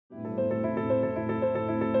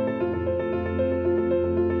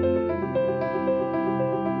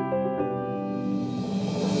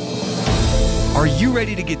Are you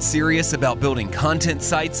ready to get serious about building content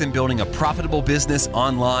sites and building a profitable business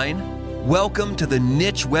online? Welcome to the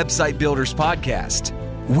Niche Website Builders Podcast.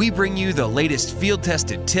 We bring you the latest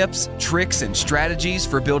field-tested tips, tricks, and strategies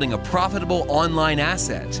for building a profitable online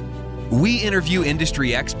asset. We interview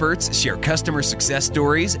industry experts, share customer success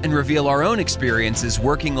stories, and reveal our own experiences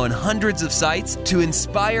working on hundreds of sites to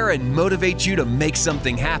inspire and motivate you to make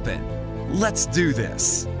something happen. Let's do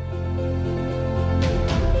this.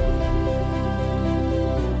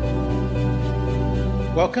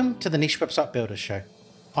 Welcome to the Niche Website Builders Show.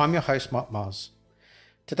 I'm your host, Mark Mars.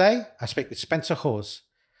 Today, I speak with Spencer Haws.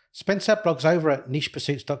 Spencer blogs over at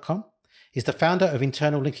nichepursuits.com. He's the founder of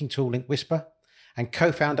internal linking tool Link Whisper and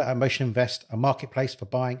co-founder at Motion Invest, a marketplace for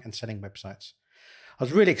buying and selling websites. I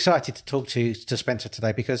was really excited to talk to Spencer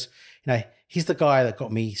today because, he's the guy that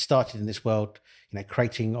got me started in this world,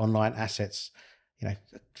 creating online assets. A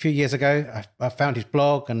few years ago, I found his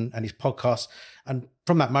blog and his podcast, and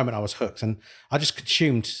from that moment, I was hooked. And I just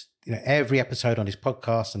consumed, every episode on his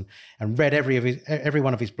podcast and read every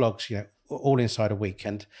one of his blogs, all inside a week.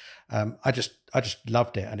 And I just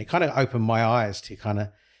loved it, and it kind of opened my eyes to kind of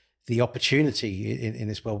the opportunity in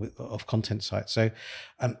this world of content sites. So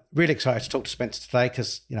I'm really excited to talk to Spencer today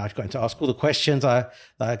because I've got him to ask all the questions I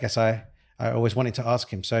guess I always wanted to ask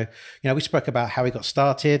him. So, we spoke about how he got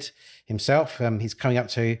started himself. He's coming up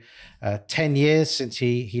to 10 years since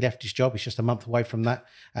he left his job. He's just a month away from that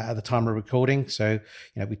at the time of recording. So,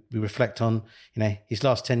 we reflect on, his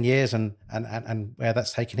last 10 years and where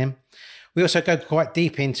that's taken him. We also go quite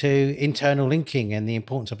deep into internal linking and the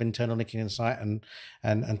importance of internal linking in the site and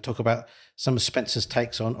talk about some of Spencer's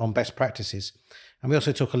takes on best practices. And we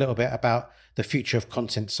also talk a little bit about the future of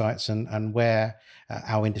content sites and where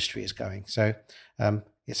our industry is going. So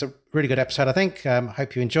it's a really good episode, I think. I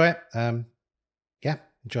hope you enjoy it.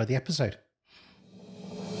 Enjoy the episode.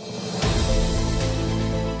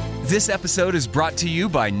 This episode is brought to you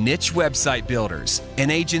by Niche Website Builders,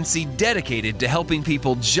 an agency dedicated to helping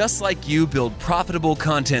people just like you build profitable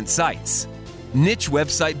content sites. Niche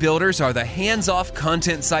Website Builders are the hands-off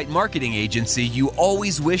content site marketing agency you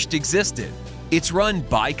always wished existed. It's run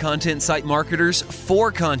by content site marketers for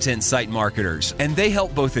content site marketers, and they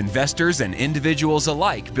help both investors and individuals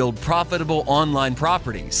alike build profitable online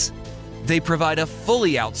properties. They provide a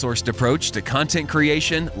fully outsourced approach to content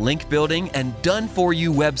creation, link building, and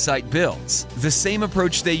done-for-you website builds, the same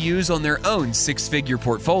approach they use on their own six-figure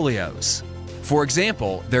portfolios. For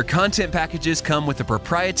example, their content packages come with a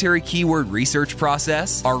proprietary keyword research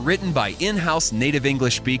process, are written by in-house native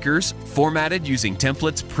English speakers, formatted using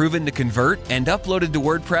templates proven to convert, and uploaded to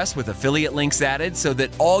WordPress with affiliate links added so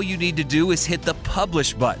that all you need to do is hit the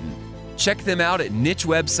publish button. Check them out at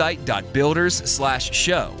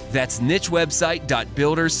nichewebsite.builders/show. That's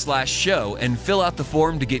nichewebsite.builders/show and fill out the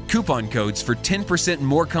form to get coupon codes for 10%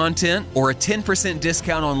 more content or a 10%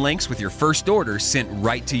 discount on links with your first order sent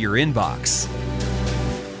right to your inbox.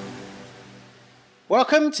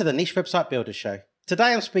 Welcome to the Niche Website Builders Show.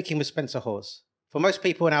 Today I'm speaking with Spencer Haws. For most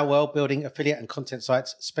people in our world building affiliate and content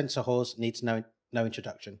sites, Spencer Haws needs no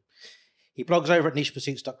introduction. He blogs over at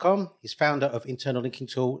nichepursuits.com. He's founder of internal linking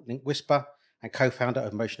tool Link Whisper and co-founder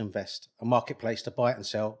of Motion Invest, a marketplace to buy and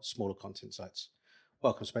sell smaller content sites.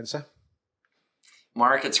 Welcome, Spencer.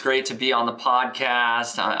 Mark, it's great to be on the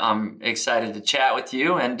podcast. I'm excited to chat with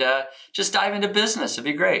you and just dive into business. It'd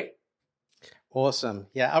be great. Awesome.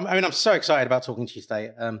 Yeah, I'm so excited about talking to you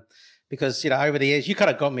today because, over the years, you kind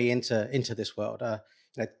of got me into this world.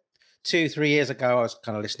 2-3 years ago, I was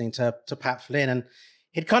kind of listening to Pat Flynn, and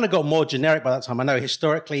he'd kind of got more generic by that time. I know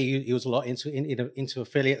historically he was a lot into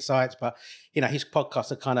affiliate sites, but his podcast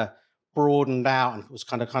had kind of broadened out and was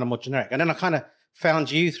kind of more generic. And then I kind of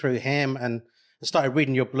found you through him and started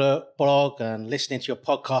reading your blog and listening to your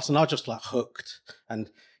podcast, and I was just like hooked. And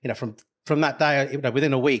from that day,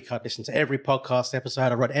 within a week, I'd listened to every podcast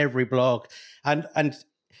episode. I read every blog, and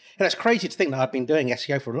it's crazy to think that I'd been doing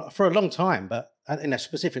SEO for a long time, but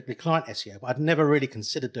specifically client SEO, but I'd never really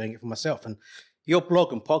considered doing it for myself. And your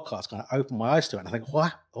blog and podcast kind of opened my eyes to it. And I think,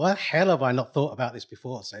 why the hell have I not thought about this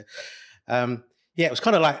before? So, it was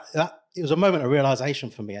kind of like that. It was a moment of realization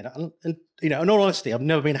for me. And in all honesty, I've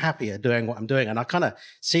never been happier doing what I'm doing. And I kind of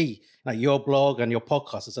see your blog and your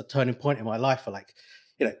podcast as a turning point in my life for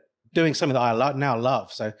doing something that I now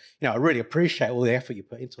love. So, I really appreciate all the effort you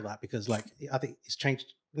put into that because I think it's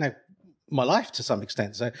changed, my life to some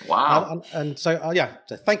extent. So wow. So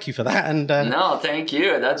thank you for that. And no, thank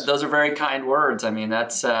you. Those are very kind words. I mean,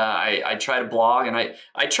 that's I try to blog and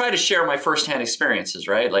I try to share my firsthand experiences,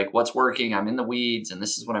 right? Like what's working, I'm in the weeds and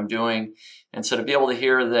this is what I'm doing. And so to be able to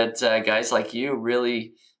hear that guys like you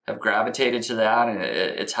really have gravitated to that, and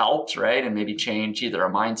it's helped, right? And maybe change either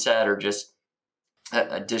a mindset or just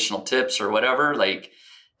additional tips or whatever. Like,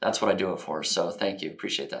 that's what I do it for. So thank you.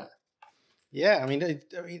 Appreciate that. Yeah.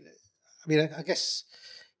 I guess,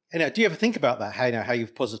 do you ever think about that? How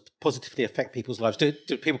you've positively affect people's lives? Do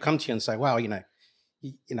people come to you and say, wow, I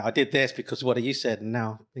did this because of what you said, and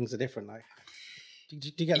now things are different? Like, do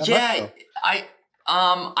you get that?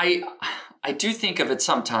 Yeah, I do think of it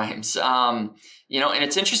sometimes, and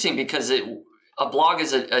it's interesting because a blog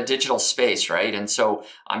is a digital space, right? And so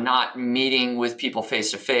I'm not meeting with people face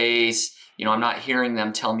to face. I'm not hearing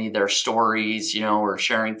them tell me their stories, or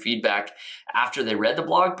sharing feedback after they read the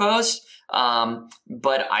blog post.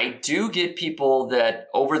 But I do get people that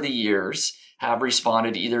over the years have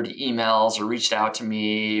responded either to emails or reached out to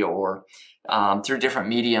me or through different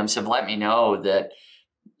mediums have let me know that,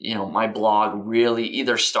 my blog really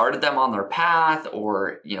either started them on their path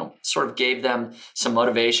or, sort of gave them some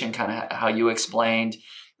motivation, kind of how you explained.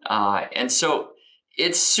 And so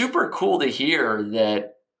it's super cool to hear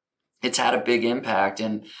that it's had a big impact.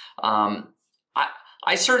 And I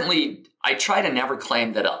try to never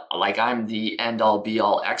claim that like I'm the end all be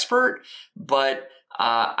all expert, but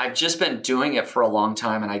I've just been doing it for a long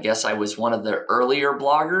time. And I guess I was one of the earlier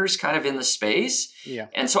bloggers kind of in the space. Yeah.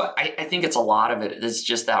 And so I think it's a lot of it is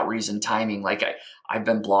just that reason, timing. Like I've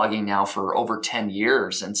been blogging now for over 10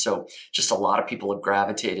 years. And so just a lot of people have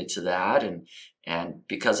gravitated to that. And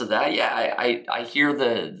because of that, yeah, I hear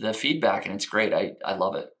the feedback and it's great. I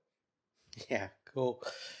love it. Yeah, cool.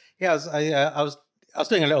 Yeah, I was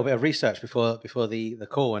doing a little bit of research before the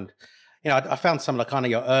call, and I found some of kind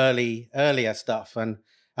of your earlier stuff, and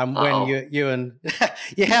when you and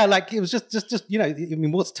yeah, like it was just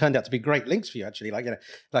what's turned out to be great links for you actually, like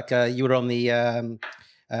you were on the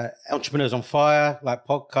Entrepreneurs on Fire like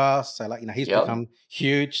podcast, so he's become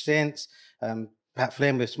huge since. Pat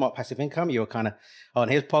Flynn with Smart Passive Income, you were kind of on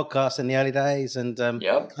his podcast in the early days, and and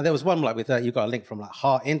there was one like with you got a link from like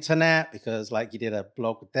Heart Internet because like you did a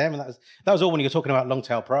blog with them, and that was all when you were talking about Long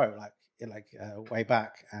Tail Pro way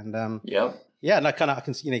back, and yeah, and I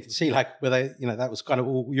can you can see like where they that was kind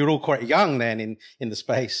of you're all quite young then in the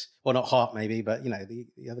space, or not Heart maybe, but the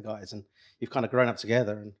other guys, and you've kind of grown up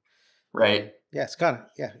together, and right, yeah, it's kind of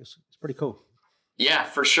it's pretty cool. Yeah,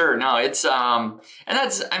 for sure. No, it's, and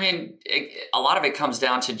that's, a lot of it comes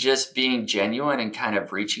down to just being genuine and kind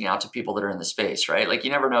of reaching out to people that are in the space, right? Like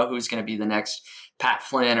you never know who's going to be the next Pat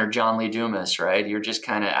Flynn or John Lee Dumas, right? You're just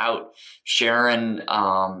kind of out sharing,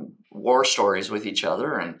 war stories with each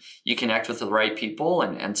other, and you connect with the right people,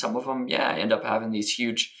 and some of them, end up having these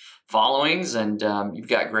huge followings, and you've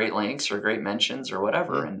got great links or great mentions or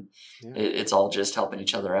whatever, and it's all just helping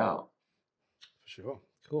each other out. For sure.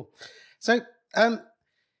 Cool. So, I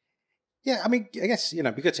guess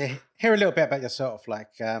it'd be good to hear a little bit about yourself, like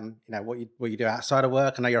what you do outside of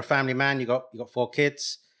work. I know you're a family man. You got 4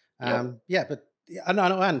 kids. And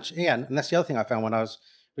that's the other thing I found when I was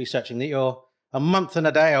researching, that you're a month and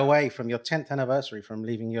a day away from your 10th anniversary from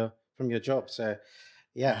leaving your job. So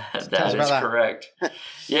yeah, that is correct.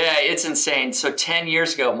 Yeah, it's insane. So 10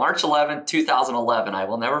 years ago, March 11th, 2011, I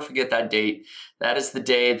will never forget that date. That is the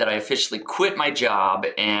day that I officially quit my job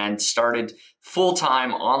and started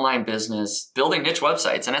full-time online business, building niche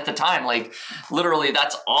websites. And at the time, like literally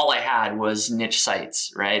that's all I had was niche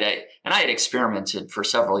sites, right? I had experimented for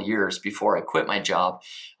several years before I quit my job.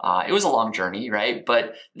 It was a long journey, right?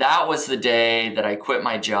 But that was the day that I quit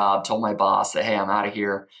my job, told my boss that, hey, I'm out of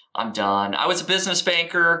here. I'm done. I was a business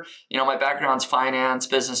banker. My background's finance,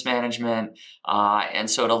 business management. And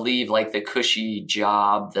so to leave like the cushy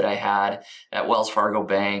job that I had at Wells Fargo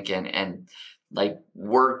Bank and like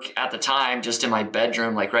work at the time just in my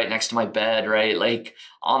bedroom, like right next to my bed, right? Like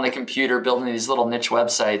on the computer building these little niche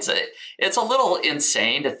websites. It's a little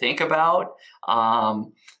insane to think about.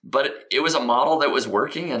 But it was a model that was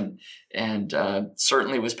working and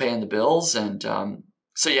certainly was paying the bills. And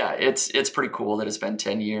so yeah, it's pretty cool that it's been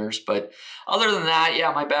 10 years. But other than that,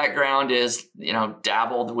 yeah, my background is,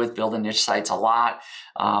 dabbled with building niche sites a lot.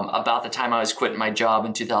 About the time I was quitting my job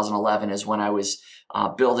in 2011 is when I was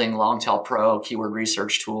building Longtail Pro keyword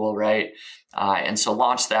research tool, right? And so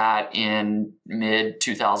launched that in mid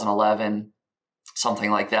 2011,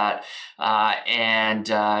 something like that,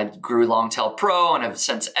 and grew Longtail Pro, and have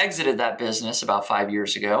since exited that business about 5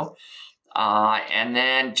 years ago. And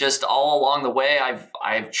then just all along the way,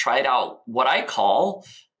 I've tried out what I call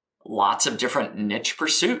lots of different niche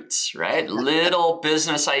pursuits, right? Little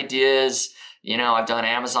business ideas. I've done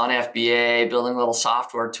Amazon FBA, building little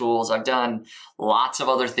software tools. I've done lots of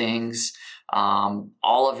other things.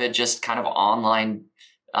 All of it just kind of online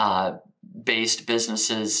based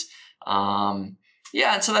businesses.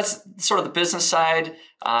 Yeah, and so that's sort of the business side.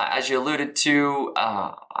 As you alluded to,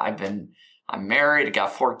 I'm married. I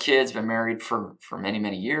got 4 kids. Been married for many,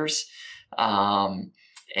 many years, and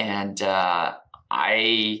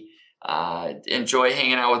I enjoy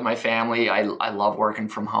hanging out with my family. I love working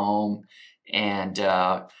from home, and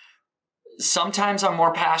sometimes I'm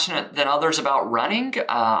more passionate than others about running.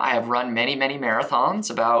 I have run many, many marathons,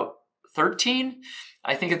 about 13.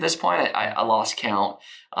 I think at this point, I lost count,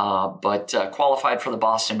 but qualified for the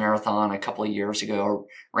Boston Marathon a couple of years ago,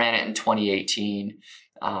 ran it in 2018.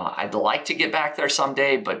 I'd like to get back there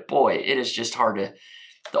someday, but boy, it is just hard to,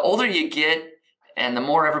 the older you get and the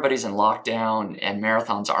more everybody's in lockdown and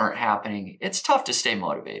marathons aren't happening, it's tough to stay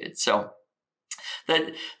motivated. So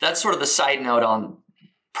that's sort of the side note on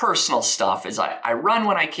personal stuff is I run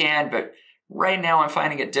when I can, but right now I'm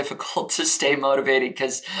finding it difficult to stay motivated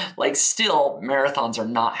because like still marathons are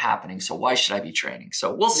not happening. So why should I be training?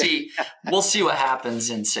 So we'll see. We'll see what happens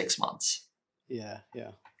in 6 months. Yeah,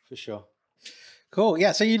 for sure. Cool.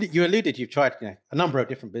 Yeah. So you alluded you've tried a number of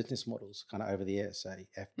different business models kind of over the years. Say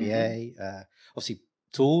FBA, obviously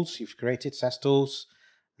tools you've created, SaaS tools,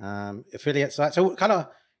 affiliate sites. So kind of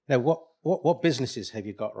what businesses have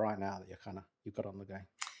you got right now that you've got on the go?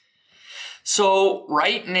 So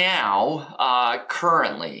right now,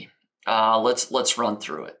 currently, let's run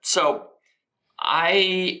through it. So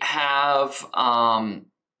I have,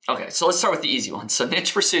 okay, so let's start with the easy one. So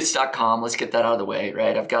nichepursuits.com, let's get that out of the way,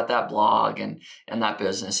 right? I've got that blog and that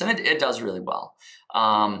business, and it does really well.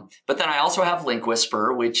 But then I also have Link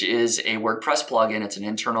Whisper, which is a WordPress plugin. It's an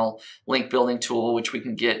internal link building tool, which we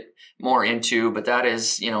can get more into, but that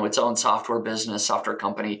is, its own software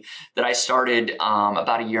company that I started about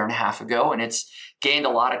 1.5 years ago, and it's gained a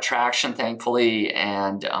lot of traction, thankfully,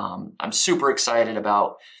 and I'm super excited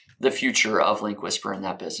about the future of Link Whisper in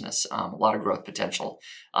that business. A lot of growth potential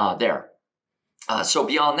there. So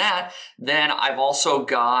beyond that, then I've also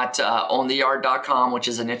got owntheyard.com, which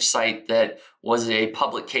is a niche site that was a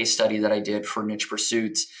public case study that I did for Niche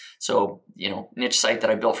Pursuits. So, niche site that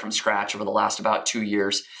I built from scratch over the last about 2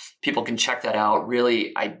 years. People can check that out.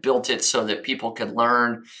 Really, I built it so that people could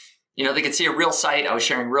learn, they could see a real site. I was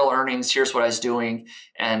sharing real earnings. Here's what I was doing.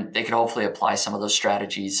 And they could hopefully apply some of those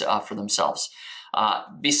strategies for themselves.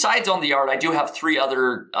 Besides Own the Yard, I do have 3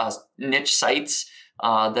 other niche sites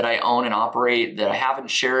that I own and operate that I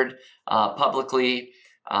haven't shared publicly,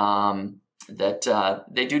 that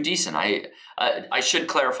they do decent. I should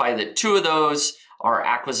clarify that 2 of those are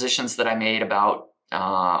acquisitions that I made about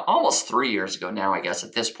almost 3 years ago now, I guess,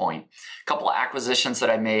 at this point. A couple of acquisitions that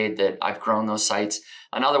I made that I've grown those sites.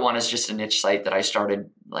 Another one is just a niche site that I started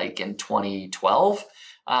like in 2012.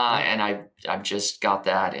 And I've just got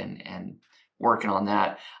that and working on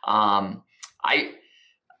that. I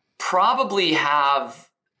probably have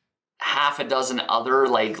 6 other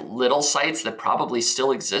like little sites that probably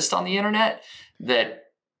still exist on the internet that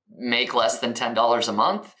make less than $10 a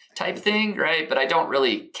month type thing, right? But I don't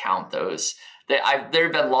really count those.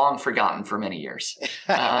 They've been long forgotten for many years.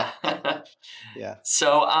 Yeah.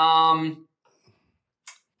 So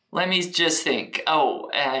let me just think. Oh,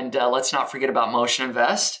 and let's not forget about Motion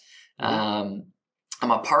Invest. I'm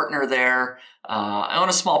a partner there. I own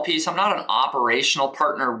a small piece. I'm not an operational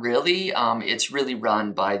partner, really. It's really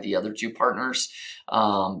run by the other 2 partners.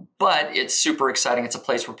 But it's super exciting. It's a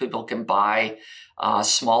place where people can buy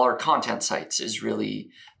smaller content sites is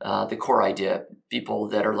really the core idea. People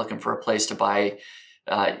that are looking for a place to buy,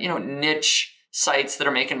 niche sites that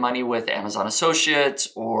are making money with Amazon Associates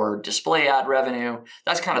or display ad revenue.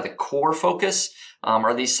 That's kind of the core focus.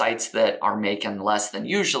 Are these sites that are making less than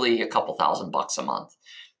usually a couple $1,000 a month,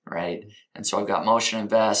 right? And so I've got Motion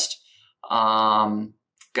Invest. Got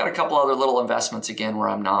a couple other little investments again where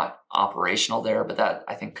I'm not operational there, but that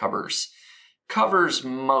I think covers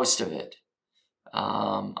most of it.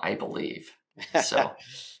 I believe. So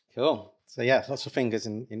cool. So yeah, lots of fingers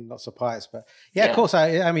in lots of pies, but of course.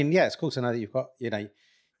 I mean, it's cool to know that you've got,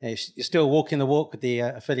 you're still walking the walk with the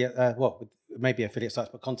affiliate, with maybe affiliate sites,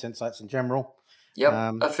 but content sites in general.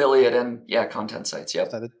 Yep. Affiliate and content sites.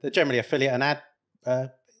 Yep. So they're generally affiliate and ad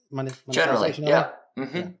generally. Yeah.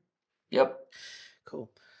 Mm-hmm. Yeah. Yep.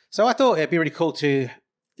 Cool. So I thought it'd be really cool to,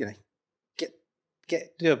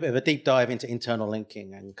 do a bit of a deep dive into internal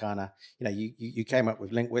linking and kind of, you came up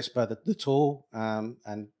with Link Whisper, the tool, and,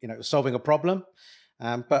 it was solving a problem.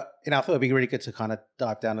 But, I thought it'd be really good to kind of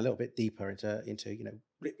dive down a little bit deeper into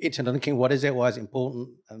internal linking. What is it? Why is it important?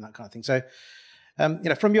 And that kind of thing. So,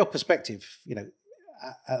 from your perspective,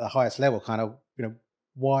 at the highest level, kind of,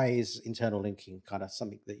 why is internal linking kind of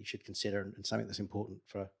something that you should consider and something that's important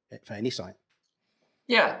for any site?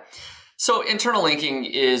 Yeah. So internal linking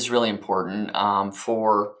is really important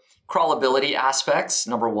for crawlability aspects,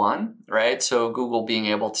 number one, right? So Google being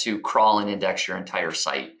able to crawl and index your entire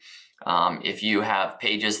site. If you have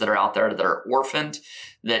pages that are out there that are orphaned,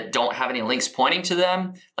 that don't have any links pointing to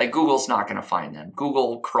them, like Google's not going to find them.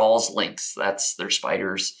 Google crawls links. That's their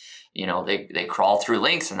spiders. They crawl through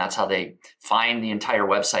links, and that's how they find the entire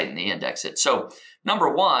website and they index it. So number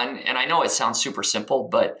one, and I know it sounds super simple,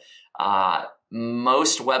 but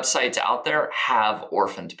most websites out there have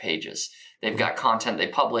orphaned pages. They've got content they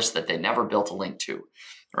publish that they never built a link to,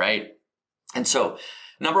 right? And so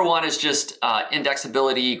number one is just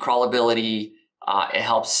indexability, crawlability. It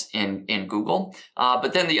helps in Google.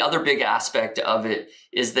 But then the other big aspect of it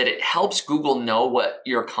is that it helps Google know what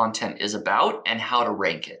your content is about and how to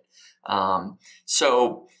rank it.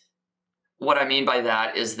 So what I mean by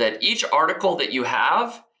that is that each article that you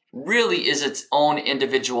have really is its own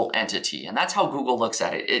individual entity. And that's how Google looks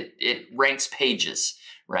at it. It ranks pages,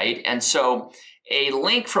 right? And so a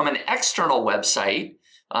link from an external website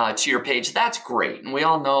to your page, that's great. And we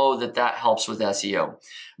all know that that helps with SEO.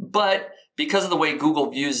 But because of the way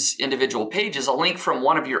Google views individual pages, a link from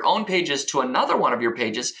one of your own pages to another one of your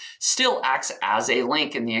pages still acts as a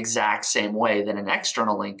link in the exact same way that an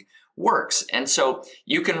external link works. And so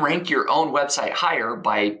you can rank your own website higher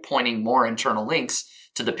by pointing more internal links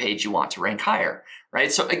to the page you want to rank higher,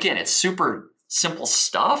 right? So again, it's super simple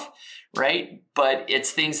stuff, right? But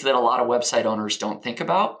it's things that a lot of website owners don't think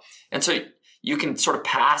about. And so you can sort of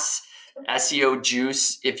pass SEO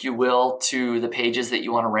juice, if you will, to the pages that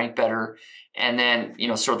you want to rank better. And then,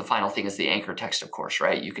 sort of the final thing is the anchor text, of course,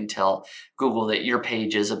 right? You can tell Google that your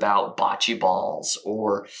page is about bocce balls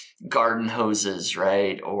or garden hoses,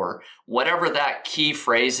 right? Or whatever that key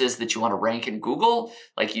phrase is that you want to rank in Google,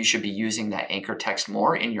 like you should be using that anchor text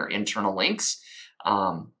more in your internal links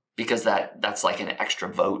because that's like an extra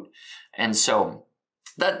vote. And so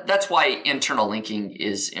that's why internal linking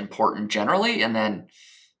is important generally. And then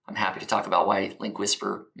I'm happy to talk about why Link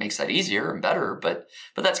Whisper makes that easier and better, but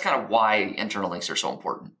that's kind of why internal links are so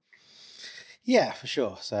important. Yeah, for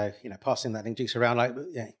sure. So, passing that link juice around, like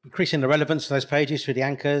increasing the relevance of those pages through the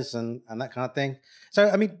anchors and that kind of thing. So,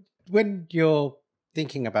 I mean, when you're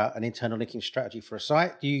thinking about an internal linking strategy for a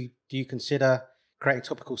site, do you consider creating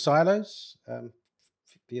topical silos for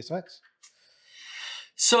your sites?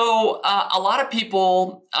 So a lot of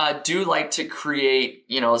people do like to create,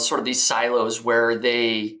 sort of these silos where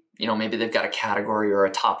they, maybe they've got a category or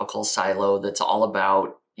a topical silo that's all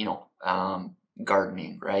about,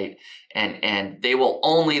 gardening, right? And they will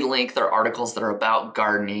only link their articles that are about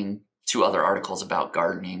gardening to other articles about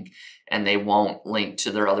gardening, and they won't link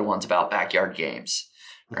to their other ones about backyard games,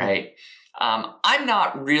 right?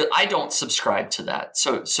 I don't subscribe to that.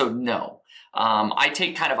 So no. I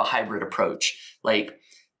take kind of a hybrid approach. Like,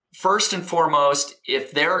 first and foremost,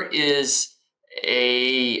 if there is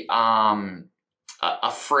a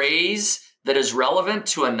phrase that is relevant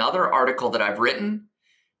to another article that I've written,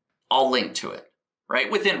 I'll link to it,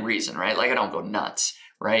 right? Within reason, right? Like, I don't go nuts,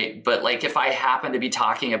 right? But like, if I happen to be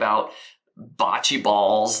talking about bocce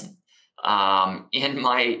balls in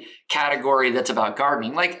my category that's about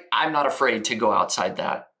gardening, like, I'm not afraid to go outside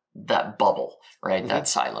that bubble, right? That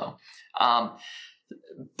silo.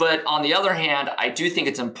 But on the other hand, I do think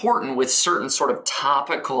it's important with certain sort of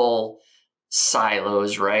topical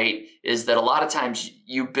silos, right? Is that a lot of times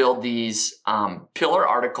you build these pillar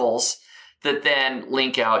articles that then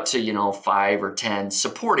link out to, 5 or 10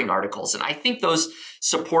 supporting articles. And I think those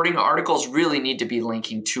supporting articles really need to be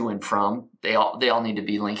linking to and from. They all need to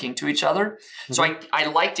be linking to each other. So I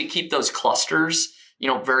like to keep those clusters,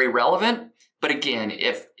 very relevant. But again,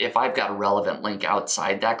 if I've got a relevant link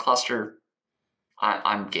outside that cluster,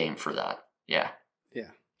 I'm game for that. Yeah. Yeah.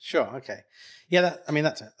 Sure. Okay. Yeah.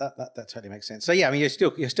 That totally makes sense. So yeah, I mean, you're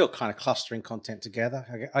still kind of clustering content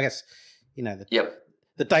together. I guess,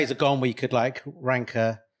 the days are gone where you could like rank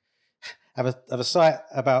have a site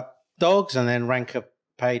about dogs and then rank a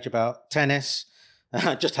page about tennis.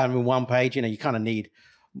 Just having one page, you kind of need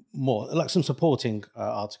more, like some supporting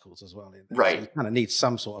articles as well. Right. So you kind of need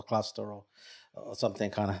some sort of cluster or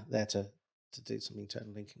something kind of there to do some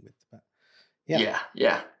internal linking with that.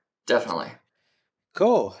 Yeah, definitely.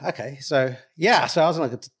 Cool. Okay. So I was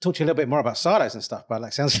going to talk to you a little bit more about silos and stuff, but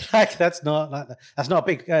like, sounds like that's not a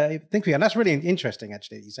big thing for you. And that's really interesting,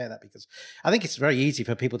 actually, that you say that, because I think it's very easy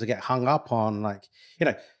for people to get hung up on, like,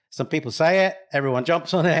 some people say it, everyone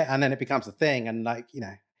jumps on it, and then it becomes a thing. And like,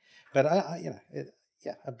 but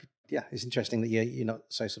it's interesting that you're not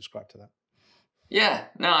so subscribed to that. Yeah.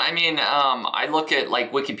 No, I mean, I look at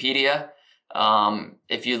like Wikipedia.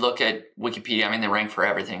 If you look at Wikipedia, I mean, they rank for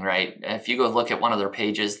everything, right? If you go look at one of their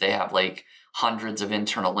pages, they have like hundreds of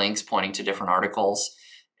internal links pointing to different articles,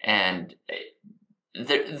 and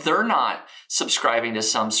they're not subscribing to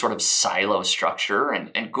some sort of silo structure.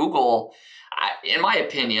 And Google, in my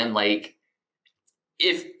opinion, like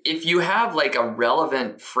if you have like a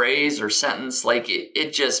relevant phrase or sentence, like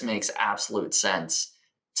it just makes absolute sense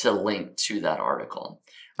to link to that article,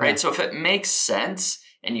 right? So if it makes sense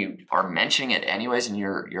and you are mentioning it anyways in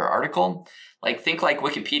your article, like think like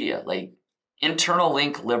Wikipedia, like internal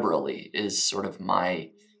link liberally is sort of my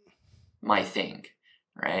thing,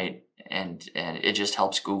 right? And it just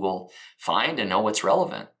helps Google find and know what's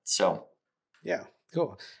relevant. So yeah,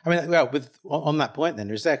 cool. I mean, well, on that point, then,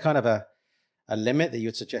 is there kind of a limit that you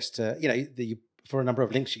would suggest to, that you, for a number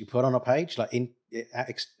of links you put on a page, like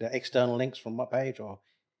external links from what page, or?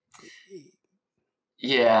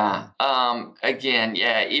 Yeah. Again,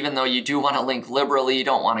 yeah, even though you do want to link liberally, you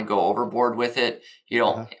don't want to go overboard with it. You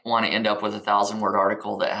don't want to end up with a 1,000-word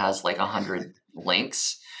article that has like 100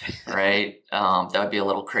 links, right? That would be a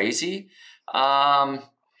little crazy. Let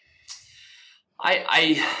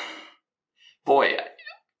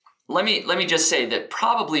me just say that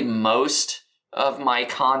probably most of my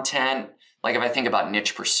content, like if I think about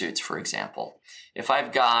niche pursuits, for example, if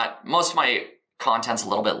I've got most of my content's a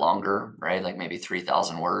little bit longer, right? Like maybe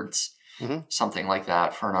 3,000 words, something like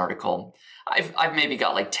that for an article. I've maybe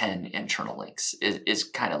got like 10 internal links is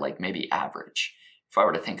kind of like maybe average if I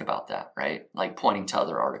were to think about that, right? Like pointing to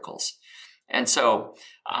other articles. And so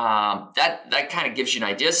that kind of gives you an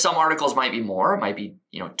idea. Some articles might be more, it might be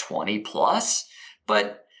 20 plus,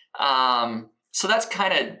 but so that's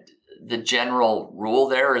kind of the general rule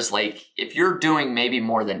there is like if you're doing maybe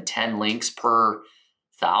more than 10 links per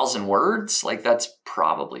 1,000 words, like that's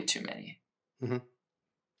probably too many.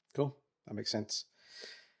 Cool, that makes sense.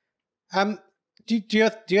 Do you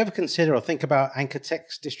ever consider or think about anchor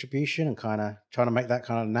text distribution and kind of trying to make that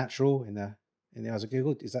kind of natural in the eyes of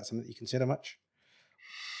Google? Is that something that you consider much?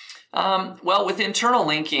 Well, with internal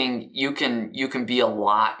linking, you can be a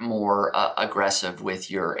lot more aggressive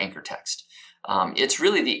with your anchor text. It's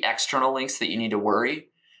really the external links that you need to worry.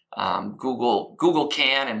 Google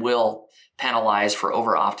can and will penalize for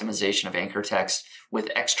over optimization of anchor text with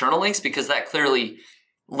external links because that clearly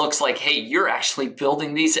looks like, hey, you're actually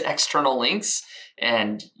building these external links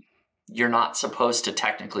and you're not supposed to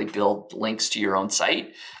technically build links to your own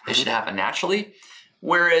site. They should happen naturally.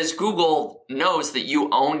 Whereas Google knows that you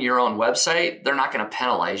own your own website, they're not going to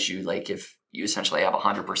penalize you like if you essentially have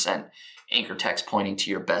 100% anchor text pointing to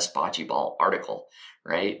your best bocce ball article,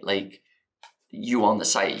 right? Like you own the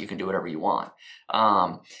site, you can do whatever you want.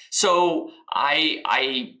 So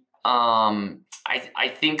I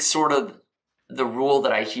think sort of the rule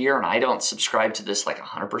that I hear, and I don't subscribe to this like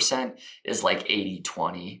 100%, is like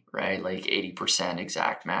 80-20, right? Like 80%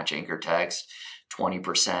 exact match anchor text,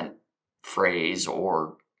 20% phrase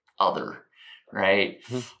or other, right?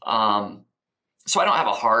 So I don't have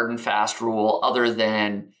a hard and fast rule other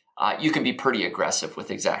than you can be pretty aggressive with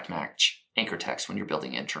exact match anchor text when you're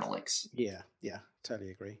building internal links. Yeah,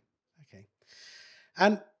 totally agree. Okay.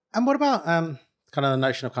 And what about kind of the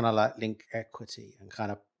notion of kind of like link equity and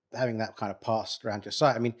kind of having that kind of passed around your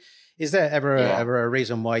site? I mean, is there ever a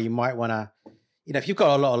reason why you might want to, if you've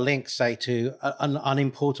got a lot of links, say to an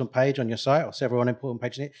unimportant page on your site or several unimportant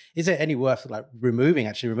pages, is it any worth like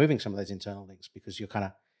removing some of those internal links because you're kind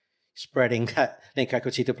of spreading that link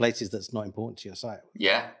equity to places that's not important to your site?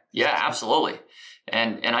 Yeah, absolutely.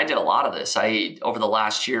 And I did a lot of this. Over the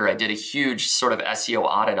last year, I did a huge sort of SEO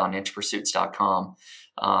audit on nichepursuits.com,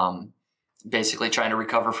 basically trying to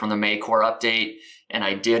recover from the May core update. And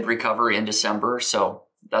I did recover in December. So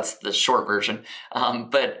that's the short version.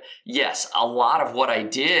 But yes, a lot of what I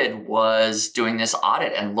did was doing this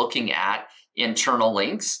audit and looking at internal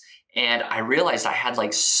links. And I realized I had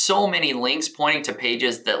like so many links pointing to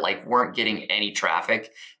pages that like weren't getting any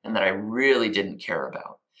traffic and that I really didn't care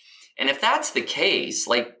about. And if that's the case,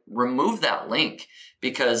 like remove that link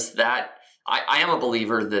because that I am a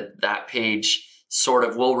believer that page sort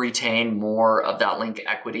of will retain more of that link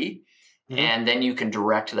equity. And then you can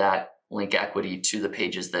direct that link equity to the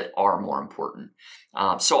pages that are more important.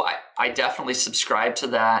 So I definitely subscribe to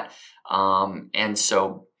that. And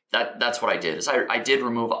so that's what I did is I did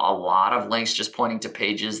remove a lot of links just pointing to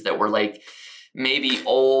pages that were like maybe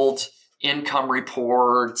old income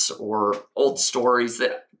reports or old stories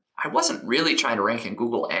that I wasn't really trying to rank in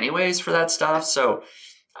Google anyways for that stuff. So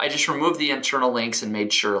I just removed the internal links and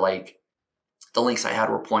made sure like the links I had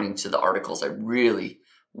were pointing to the articles I really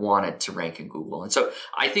wanted to rank in Google. And so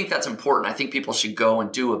I think that's important. I think people should go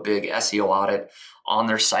and do a big SEO audit on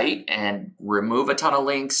their site and remove a ton of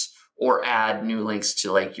links or add new links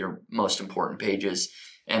to like your most important pages.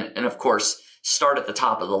 And of course, start at the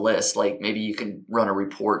top of the list. Like maybe you can run a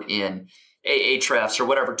report in Ahrefs or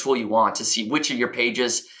whatever tool you want to see which of your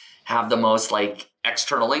pages have the most like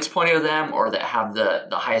external links pointing to them or that have the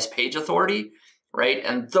highest page authority, right?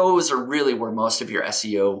 And those are really where most of your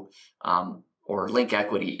SEO or link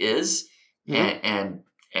equity is, and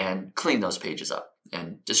clean those pages up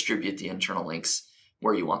and distribute the internal links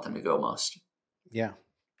where you want them to go most. Yeah,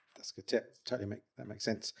 that's a good tip. Totally that makes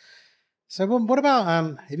sense. So what about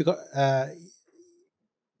have you got?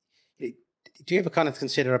 Do you ever kind of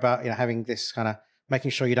consider about having this kind of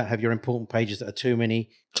making sure you don't have your important pages that are too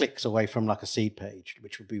many clicks away from like a seed page,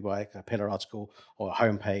 which would be like a pillar article or a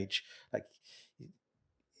home page? Like,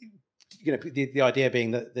 the idea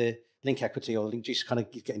being that the link equity or link juice kind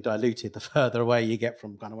of getting diluted the further away you get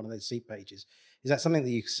from kind of one of those seed pages. Is that something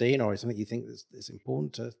that you've seen, or is something you think is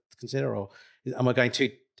important to consider, or am I going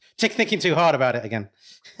thinking too hard about it again?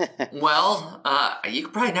 Well, you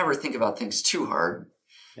could probably never think about things too hard.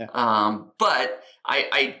 Yeah. But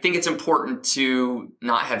I think it's important to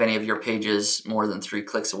not have any of your pages more than 3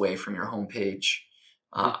 clicks away from your home page.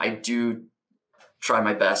 I do try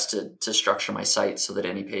my best to structure my site so that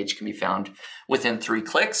any page can be found within 3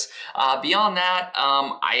 clicks. Beyond that,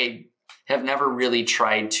 I have never really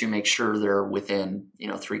tried to make sure they're within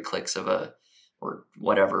 3 clicks of or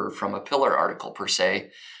whatever from a pillar article per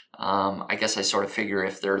se. I guess I sort of figure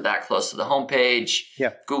if they're that close to the homepage,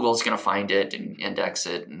 Google's going to find it and index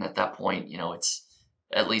it. And at that point, it's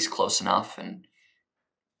at least close enough and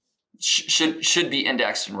should be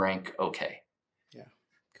indexed and rank okay. Yeah,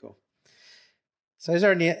 cool. So is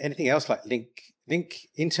there anything else like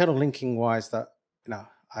internal linking wise that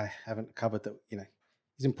I haven't covered that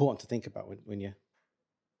is important to think about when you're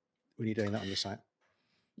doing that on your site?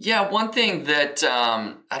 Yeah, one thing that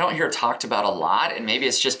I don't hear talked about a lot, and maybe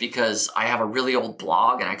it's just because I have a really old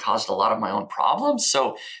blog and I caused a lot of my own problems.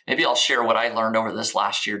 So maybe I'll share what I learned over this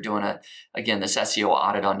last year doing this SEO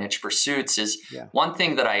audit on niche pursuits is one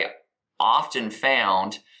thing that I often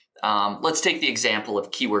found. Let's take the example of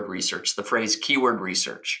keyword research, the phrase keyword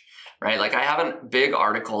research, right? Like I have a big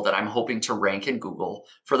article that I'm hoping to rank in Google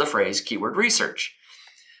for the phrase keyword research.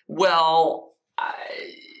 Well,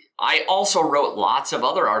 I also wrote lots of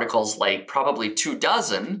other articles, like probably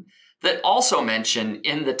 24, that also mention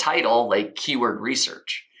in the title, like keyword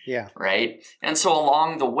research. Yeah. Right. And so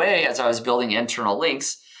along the way, as I was building internal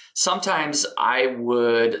links, sometimes I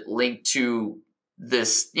would link to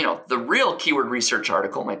this, the real keyword research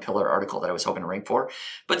article, my pillar article that I was hoping to rank for.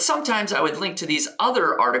 But sometimes I would link to these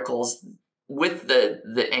other articles with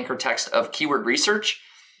the anchor text of keyword research,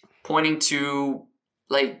 pointing to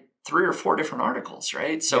like 3 or 4 different articles,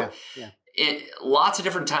 right? So lots of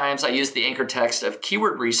different times I use the anchor text of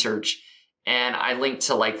keyword research and I link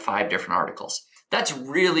to like 5 different articles. That's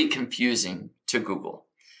really confusing to Google,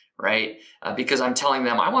 right? Because I'm telling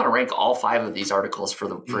them I want to rank all 5 of these articles for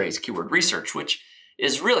the phrase keyword research, which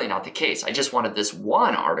is really not the case. I just wanted this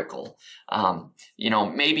one article.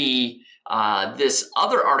 Maybe this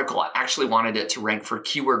other article, I actually wanted it to rank for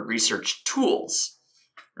keyword research tools,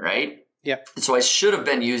 right? Yeah. So I should have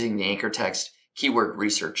been using the anchor text keyword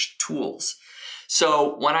research tools.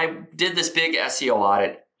 So when I did this big SEO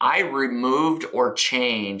audit, I removed or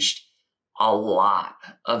changed a lot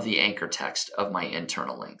of the anchor text of my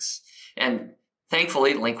internal links. And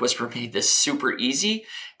thankfully, Link Whisperer made this super easy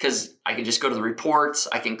because I can just go to the reports,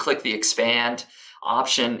 I can click the expand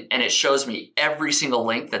option, and it shows me every single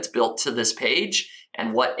link that's built to this page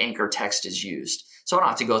and what anchor text is used. So I don't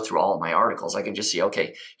have to go through all of my articles. I can just see,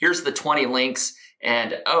 okay, here's the 20 links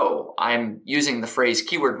and, I'm using the phrase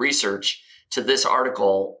keyword research to this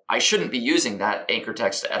article. I shouldn't be using that anchor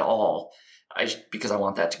text at all because I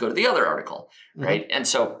want that to go to the other article, right? And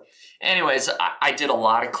so anyways, I did a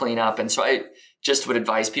lot of cleanup. And so I just would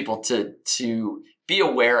advise people to be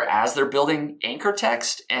aware as they're building anchor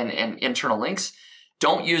text and internal links.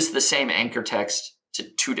 Don't use the same anchor text to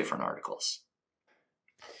 2 different articles.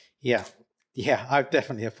 Yeah, I've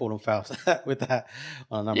definitely have fallen foul with that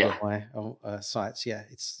on a number of my sites. Yeah,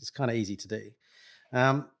 it's kind of easy to do.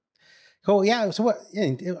 Cool. Yeah. So what?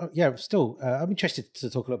 Yeah. Still, I'm interested to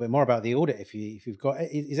talk a little bit more about the audit. If you've got,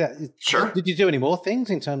 sure? Did you do any more things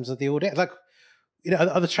in terms of the audit? Like,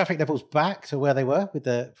 are the traffic levels back to where they were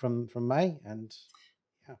with from May? And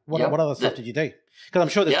what other stuff did you do? Because I'm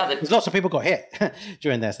sure there's lots of people got hit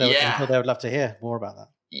during this. They would love to hear more about that.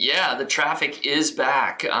 Yeah, the traffic is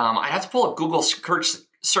back. I'd have to pull up Google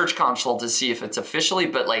Search Console to see if it's officially,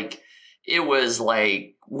 but like it was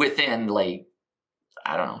like within like,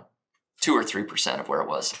 I don't know, 2 or 3% of where it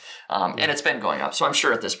was. And it's been going up. So I'm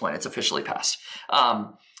sure at this point it's officially passed.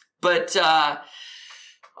 But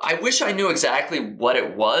I wish I knew exactly what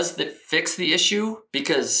it was that fixed the issue,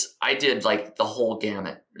 because I did like the whole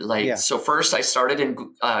gamut. So first I started in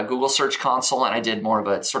Google Search Console, and I did more of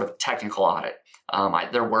a sort of technical audit.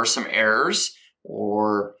 There were some errors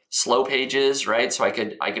or slow pages, right? So I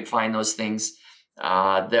could find those things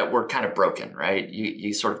that were kind of broken, right?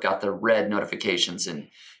 You sort of got the red notifications in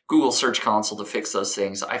Google Search Console to fix those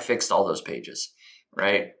things. I fixed all those pages,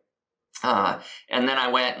 right? And then I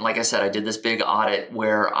went, like I said, I did this big audit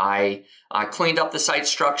where I cleaned up the site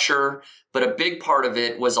structure, but a big part of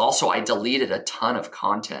it was also I deleted a ton of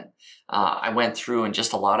content. I went through and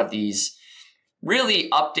just a lot of these really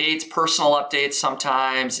updates, personal updates,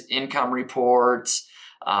 sometimes income reports.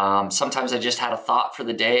 Sometimes I just had a thought for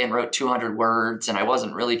the day and wrote 200 words, and I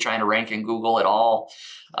wasn't really trying to rank in Google at all.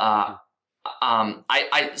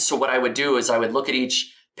 So what I would do is I would look at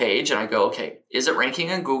each page and I go, okay, is it ranking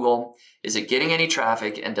in Google? Is it getting any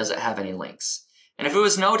traffic? And does it have any links? And if it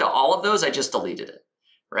was no to all of those, I just deleted it,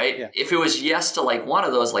 right? Yeah. If it was yes to like one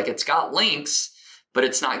of those, like it's got links, but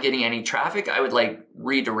it's not getting any traffic, I would like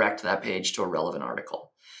redirect that page to a relevant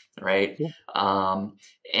article, right? Yeah.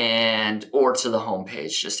 Or to the home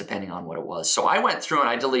page, just depending on what it was. So I went through and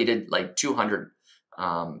I deleted like 200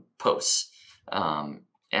 posts.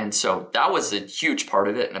 And so that was a huge part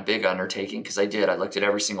of it and a big undertaking, because I looked at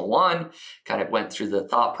every single one, kind of went through the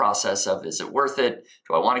thought process of, is it worth it?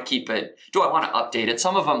 Do I want to keep it? Do I want to update it?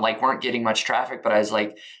 Some of them like weren't getting much traffic, but I was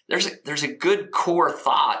like, there's a good core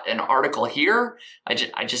thought, an article here. I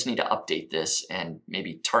just need to update this and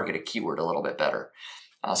maybe target a keyword a little bit better.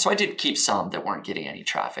 So I did keep some that weren't getting any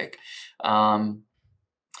traffic. And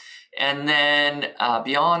then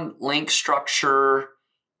beyond link structure,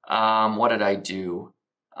 what did I do?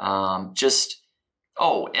 And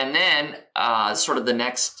then sort of the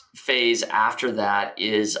next phase after that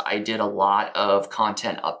is I did a lot of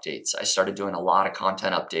content updates. I started doing a lot of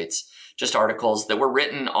content updates, just articles that were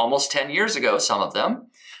written almost 10 years ago, some of them.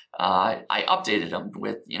 I updated them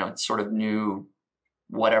with, sort of new,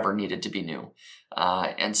 whatever needed to be new.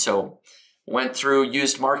 And so went through,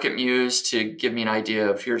 used Market Muse to give me an idea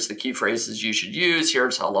of here's the key phrases you should use,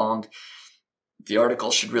 here's how long the article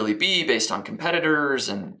should really be based on competitors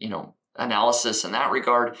and, analysis in that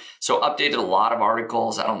regard. So updated a lot of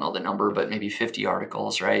articles. I don't know the number, but maybe 50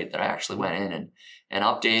 articles, right, that I actually went in and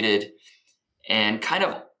updated. And kind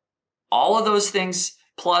of all of those things,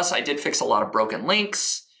 plus I did fix a lot of broken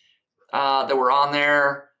links that were on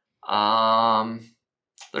there.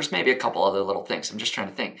 There's maybe a couple other little things. I'm just trying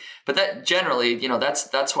to think. But that generally,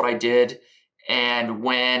 that's what I did. And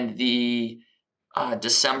when the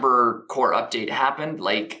December core update happened,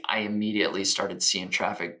 like I immediately started seeing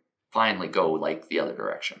traffic finally go like the other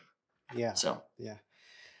direction. Yeah. So yeah,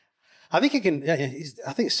 I think I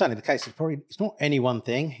think it's certainly the case. It's not any one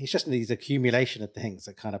thing. It's just these accumulation of things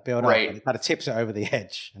that kind of build up, and it kind of tips it over the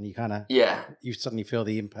edge, and you kind of you suddenly feel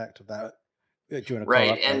the impact of that during a core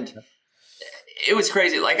update. And it was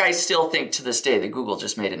crazy. Like I still think to this day that Google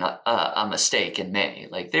just made a mistake in May.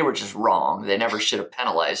 Like they were just wrong. They never should have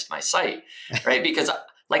penalized my site, right? Because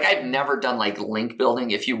like I've never done like link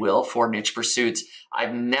building, if you will, for niche pursuits.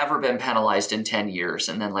 I've never been penalized in 10 years.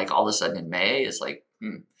 And then like all of a sudden in May is like,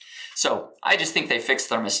 So I just think they fixed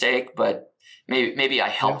their mistake, but maybe I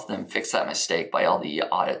helped them fix that mistake by all the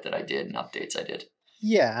audit that I did and updates I did.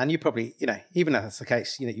 Yeah, and you probably, even if that's the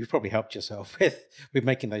case, you've probably helped yourself with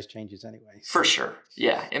making those changes anyway. So. For sure.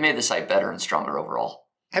 Yeah, it made the site better and stronger overall.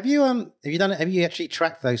 Have you actually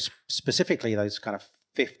tracked those specifically, those kind of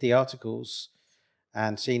 50 articles,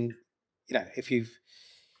 and seen, if you've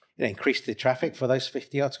increased the traffic for those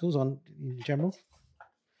 50 articles in general?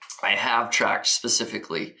 I have tracked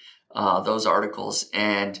specifically those articles,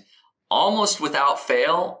 and almost without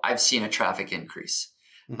fail, I've seen a traffic increase.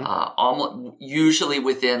 Almost usually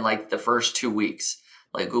within like the first 2 weeks,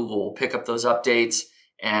 like Google will pick up those updates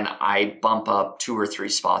and I bump up 2 or 3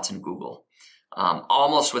 spots in Google,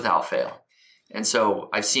 almost without fail. And so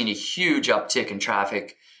I've seen a huge uptick in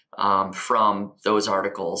traffic from those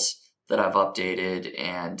articles that I've updated.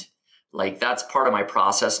 And like, that's part of my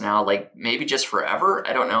process now, like maybe just forever.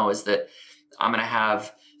 I don't know, is that I'm going to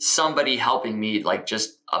have somebody helping me like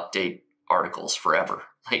just update articles forever.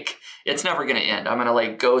 Like it's never going to end. I'm going to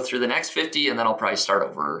like go through the next 50 and then I'll probably start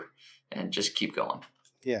over and just keep going.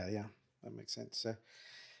 Yeah. That makes sense. So,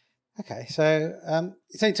 okay. So,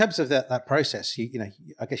 in terms of that process,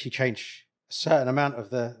 I guess you change a certain amount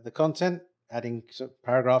of the content, adding sort of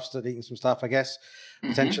paragraphs, deleting some stuff, I guess,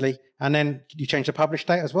 potentially. And then you change the publish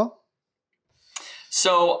date as well?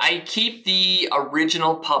 So I keep the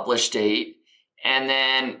original publish date, and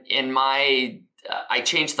then in my, I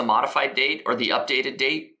change the modified date or the updated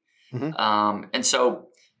date. Mm-hmm. And so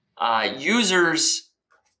users,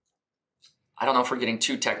 I don't know if we're getting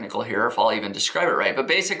too technical here, if I'll even describe it right, but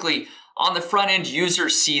basically on the front end,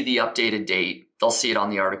 users see the updated date. They'll see it on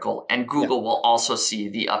the article, and Google will also see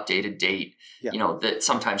the updated date, that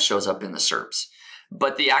sometimes shows up in the SERPs.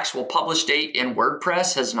 But the actual publish date in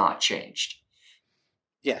WordPress has not changed.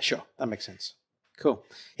 Yeah, sure. That makes sense. Cool.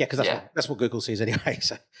 Yeah, because that's what Google sees anyway.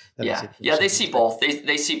 So they see both.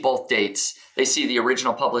 They see both dates. They see the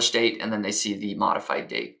original published date, and then they see the modified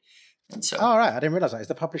date. And so, all right, I didn't realize that. Is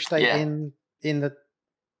the published date in the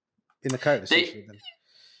code essentially? Then?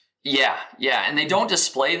 Yeah, and they don't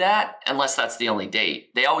display that unless that's the only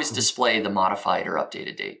date. They always display the modified or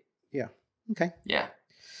updated date. Yeah. Okay. Yeah.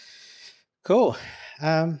 Cool.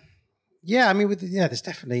 Yeah, I mean, there's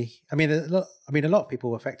definitely. I mean, a lot of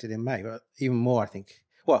people were affected in May, but even more, I think.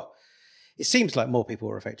 Well, it seems like more people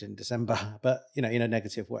were affected in December, but in a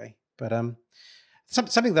negative way. But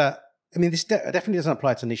something that this definitely doesn't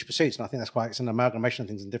apply to niche pursuits, and I think that's why it's an amalgamation of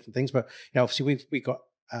things and different things. But obviously, we got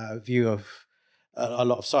a view of a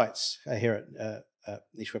lot of sites here at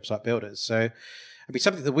Niche Website Builders. So,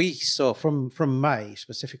 something that we saw from May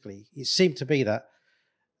specifically, it seemed to be that.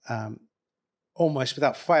 Almost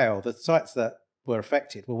without fail, the sites that were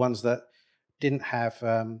affected were ones that didn't have,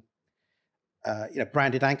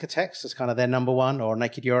 branded anchor text as kind of their number one, or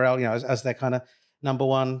naked URL, as their kind of number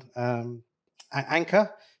one anchor.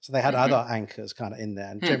 So they had other anchors kind of in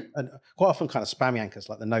there, and quite often kind of spammy anchors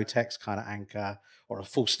like the no text kind of anchor or a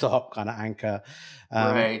full stop kind of anchor.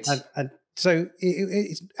 Right. And so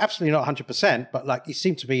it's absolutely not 100%, but like it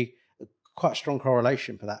seemed to be quite a strong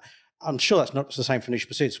correlation for that. I'm sure that's not the same for niche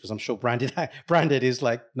pursuits, because I'm sure branded is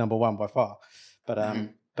like number one by far.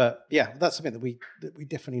 But yeah, that's something that we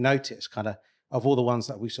definitely noticed, kind of all the ones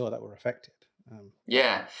that we saw that were affected.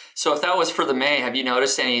 Yeah. So if that was for the May, have you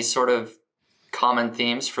noticed any sort of common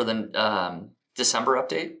themes for the December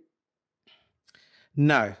update?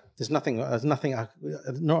 No, there's nothing.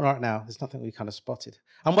 Not right now. There's nothing we kind of spotted.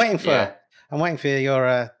 I'm waiting for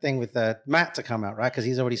your thing with Matt to come out, right? Because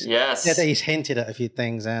he's already he's hinted at a few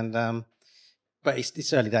things, and but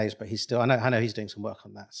it's early days. But he's still. I know he's doing some work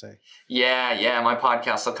on that. So yeah. My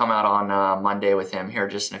podcast will come out on Monday with him here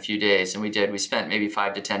just in a few days, and we spent maybe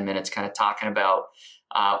 5 to 10 minutes kind of talking about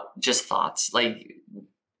just thoughts, like.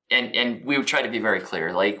 And we would try to be very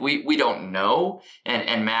clear, like we don't know,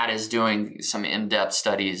 and Matt is doing some in-depth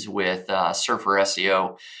studies with Surfer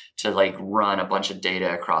SEO to like run a bunch of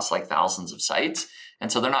data across like thousands of sites,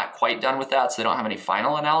 and so they're not quite done with that, so they don't have any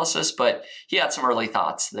final analysis. But he had some early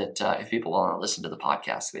thoughts that if people want to listen to the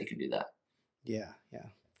podcast, they can do that. Yeah,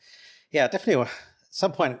 definitely. At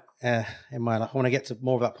some point in my life, I want to get to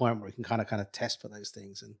more of that point where we can kind of test for those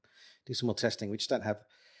things and do some more testing. We just don't have.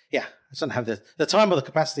 Yeah, I don't have the time or the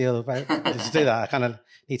capacity to do that. I kind of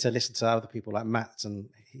need to listen to other people like Matt and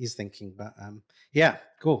his thinking. But yeah,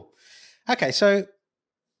 cool. Okay, so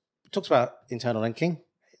we talked about internal linking,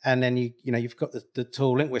 and then you've got the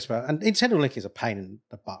tool Link Whisperer, and internal linking is a pain in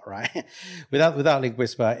the butt, right? without Link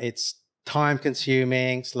Whisperer, it's time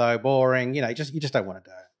consuming, slow, boring. You just don't want to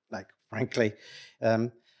do it, like frankly.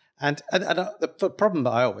 And the problem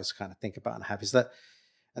that I always kind of think about and have is that.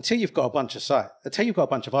 Until you've got a bunch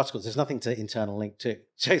of articles, there's nothing to internal link to.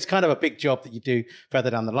 So it's kind of a big job that you do further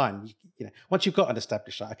down the line. Once you've got an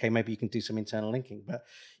established site, okay, maybe you can do some internal linking, but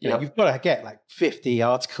you've got to get like 50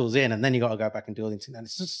 articles in, and then you've got to go back and do all the internal. And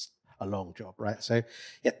it's just a long job, right? So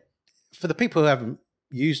yeah, for the people who haven't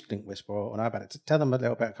used Link Whisperer or know about it, tell them a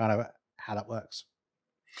little bit kind of how that works.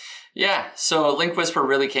 Yeah, so Link Whisperer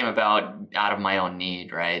really came about out of my own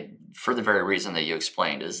need, right? For the very reason that you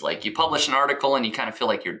explained, is like you publish an article and you kind of feel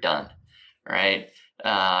like you're done, right?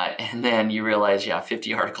 And then you realize,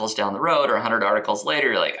 50 articles down the road or 100 articles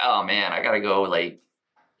later, you're like, oh man, I got to go like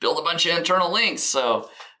build a bunch of internal links so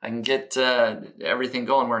I can get everything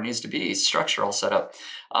going where it needs to be, structure all set up.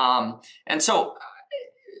 And so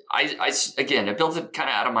I built it kind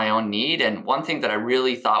of out of my own need. And one thing that I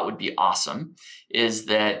really thought would be awesome is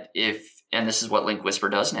that and this is what Link Whisperer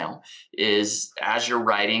does now, is as you're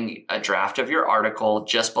writing a draft of your article,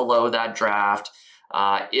 just below that draft,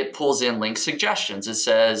 it pulls in link suggestions. It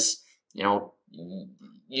says,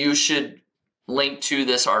 you should link to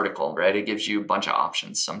this article, right? It gives you a bunch of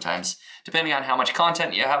options. Sometimes, depending on how much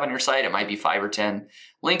content you have on your site, it might be 5 or 10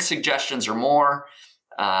 link suggestions or more.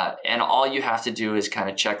 And all you have to do is kind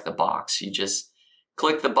of check the box. You just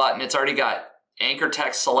click the button. It's already got anchor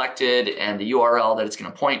text selected and the URL that it's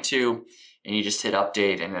going to point to, and you just hit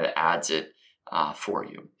update and it adds it for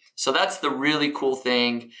you. So that's the really cool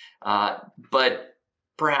thing. But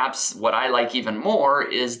perhaps what I like even more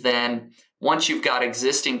is then once you've got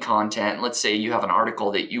existing content, let's say you have an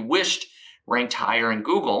article that you wished ranked higher in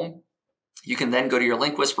Google, you can then go to your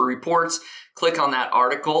Link Whisper reports, click on that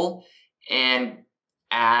article, and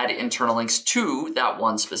add internal links to that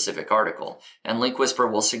one specific article. And Link Whisper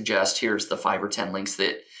will suggest, here's the 5 or 10 links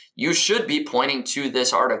that you should be pointing to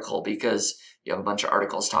this article, because you have a bunch of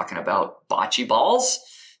articles talking about bocce balls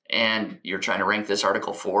and you're trying to rank this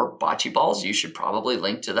article for bocce balls. You should probably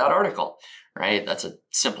link to that article, right? That's a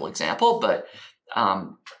simple example, but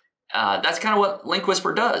that's kind of what Link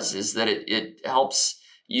Whisper does, is that it helps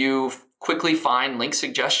you quickly find link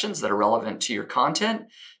suggestions that are relevant to your content,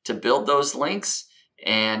 to build those links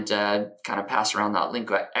and kind of pass around that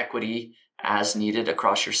link equity as needed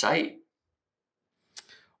across your site.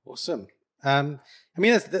 Awesome.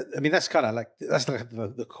 That's kind of like, that's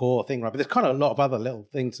the core thing, right? But there's kind of a lot of other little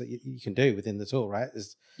things that you can do within the tool, right?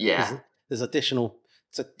 There's additional.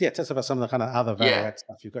 So tell us about some of the kind of other value-add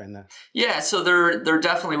stuff you've got in there. Yeah, so they're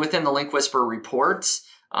definitely within the Link Whisper reports.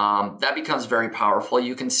 That becomes very powerful.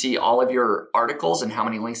 You can see all of your articles and how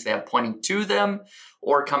many links they have pointing to them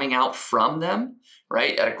or coming out from them,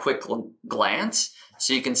 right, at a quick glance.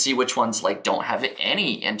 So you can see which ones like don't have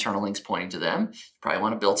any internal links pointing to them. You probably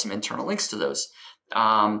want to build some internal links to those.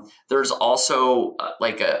 There's also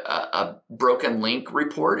like a broken link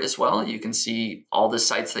report as well. You can see all the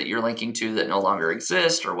sites that you're linking to that no longer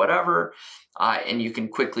exist or whatever. And you can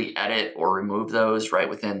quickly edit or remove those right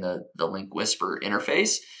within the Link Whisper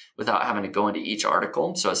interface without having to go into each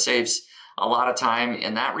article. So it saves a lot of time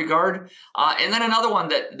in that regard. And then another one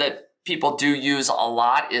that people do use a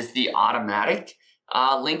lot is the automatic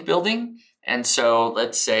link building. And so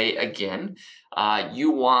let's say, again,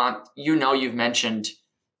 you've mentioned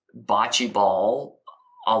bocce ball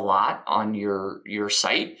a lot on your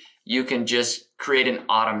site. You can just create an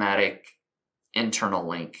automatic internal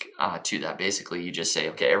link to that. Basically, you just say,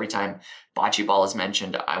 okay, every time bocce ball is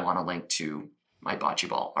mentioned, I want to link to my bocce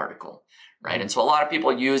ball article, right? And so a lot of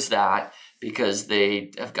people use that because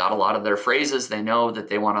they have got a lot of their phrases they know that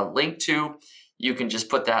they want to link to. You can just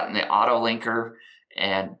put that in the auto linker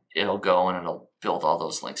and it'll go and it'll build all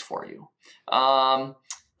those links for you.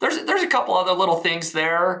 There's a couple other little things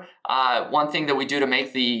there. One thing that we do to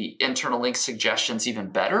make the internal link suggestions even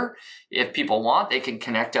better, if people want, they can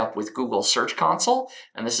connect up with Google Search Console.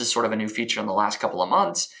 And this is sort of a new feature in the last couple of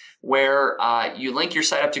months, where you link your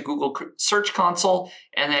site up to Google Search Console.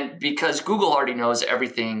 And then because Google already knows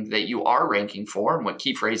everything that you are ranking for and what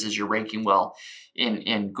key phrases you're ranking well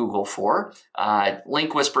in Google for,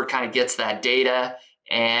 Link Whisper kind of gets that data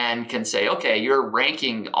and can say, okay, you're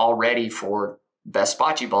ranking already for best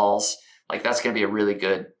bocce balls. Like that's going to be a really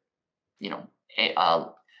good,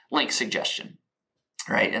 link suggestion,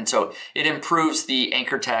 right? And so it improves the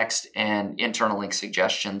anchor text and internal link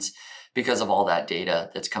suggestions because of all that data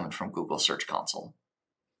that's coming from Google Search Console.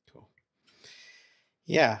 Cool.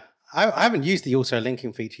 Yeah. I haven't used the auto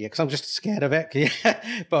linking feature yet because I'm just scared of it.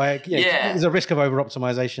 But there's a risk of over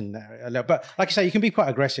optimization there. But like you say, you can be quite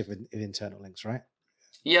aggressive with internal links, right?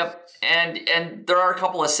 Yep, and there are a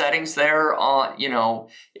couple of settings there.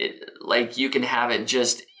 Like you can have it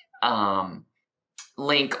just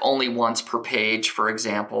link only once per page, for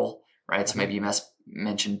example, right? So maybe you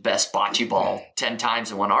mention best bocce ball 10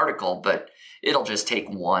 times in one article, but it'll just take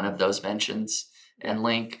one of those mentions and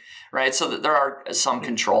link, right? So that there are some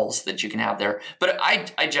controls that you can have there. But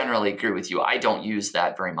I generally agree with you. I don't use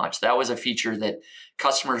that very much. That was a feature that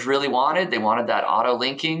customers really wanted. They wanted that auto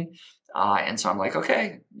linking. And so I'm like,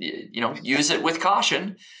 okay, use it with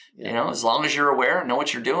caution, as long as you're aware and know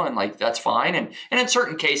what you're doing, like that's fine. And in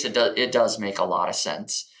certain cases, it does make a lot of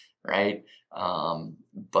sense, right?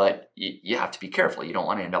 But you have to be careful. You don't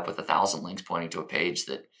want to end up with 1,000 links pointing to a page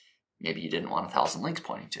that maybe you didn't want 1,000 links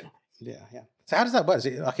pointing to. Yeah. So how does that work? Is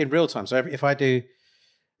it like in real time? So if I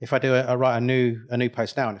write a new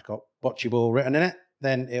post now and it's got bocce ball written in it,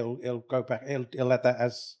 then it'll go back. It'll add that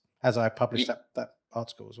as I publish that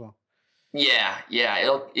article as well. Yeah.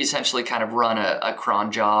 It'll essentially kind of run a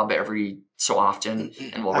cron job every so often,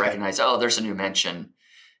 and we'll recognize, there's a new mention.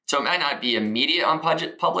 So it might not be immediate on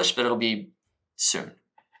publish, but it'll be soon.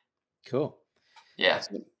 Cool. Yeah.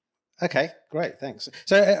 Okay, great. Thanks.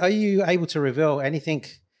 So are you able to reveal anything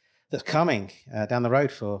that's coming down the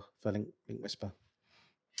road for Link Whisper?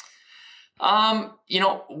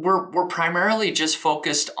 We're primarily just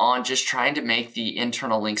focused on just trying to make the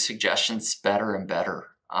internal link suggestions better and better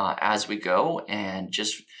as we go, and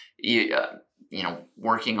just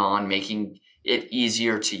working on making it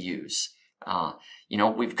easier to use.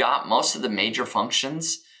 We've got most of the major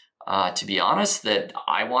functions to be honest, that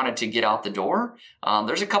I wanted to get out the door.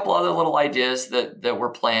 There's a couple other little ideas that we're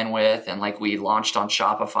playing with, and like we launched on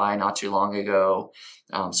Shopify not too long ago.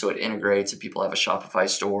 So it integrates if people have a Shopify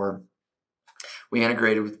store. We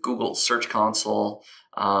integrated with Google Search Console.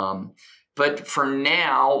 But for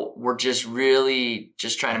now, we're just really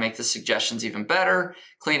just trying to make the suggestions even better,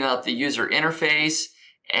 cleaning up the user interface,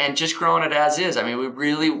 and just growing it as is. I mean,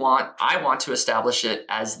 I want to establish it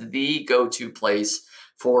as the go-to place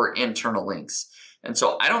for internal links. And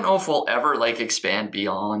so I don't know if we'll ever like expand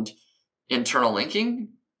beyond internal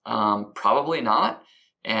linking. Probably not.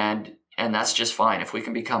 And that's just fine. If we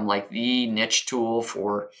can become like the niche tool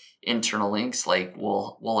for internal links, like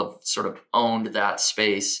we'll have sort of owned that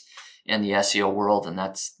space in the SEO world, and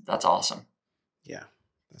that's awesome. Yeah,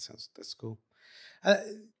 that's cool. I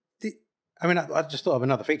just thought of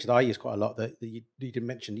another feature that I use quite a lot that you didn't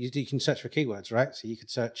mention. You can search for keywords, right? So you could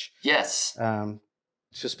search for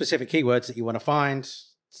specific keywords that you want to find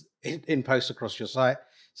in posts across your site,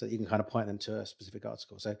 so that you can kind of point them to a specific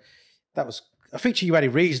article. So that was a feature you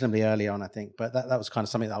added reasonably early on, I think, but that was kind of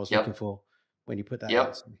something that I was looking for when you put that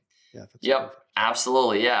out. So, yeah,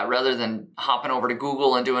 absolutely. Yeah. Rather than hopping over to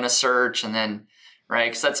Google and doing a search and then, right.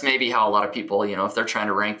 Cause that's maybe how a lot of people, if they're trying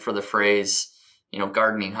to rank for the phrase,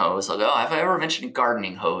 gardening hose, they'll go, oh, have I ever mentioned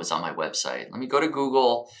gardening hose on my website? Let me go to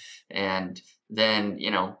Google and then,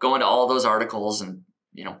 go into all those articles and,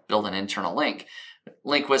 build an internal link.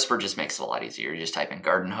 Link Whisper just makes it a lot easier. You just type in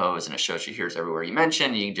garden hose and it shows you here's everywhere you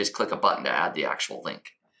mentioned. You can just click a button to add the actual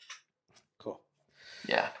link. Cool.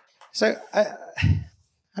 Yeah. So,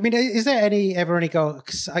 is there ever any goal?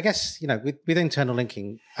 'Cause I guess, with internal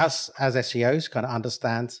linking, us as SEOs kind of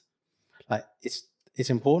understand like it's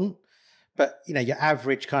important, but your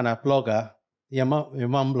average kind of blogger, your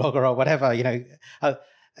mum blogger or whatever,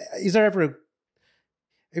 is there ever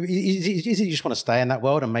is it you just want to stay in that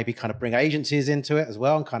world and maybe kind of bring agencies into it as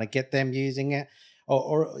well and kind of get them using it,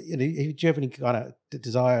 or do you have any kind of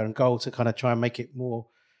desire and goal to kind of try and make it more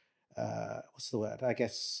what's the word, I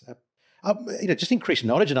guess, just increase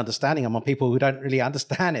knowledge and understanding among people who don't really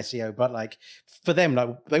understand SEO, but like for them,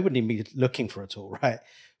 like they wouldn't even be looking for a tool, right?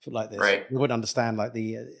 For like this, right? They wouldn't understand like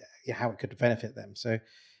the how it could benefit them. So,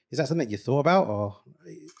 is that something you thought about, or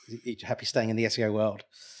are you happy staying in the SEO world?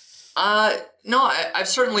 No, I've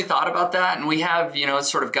certainly thought about that, and we have,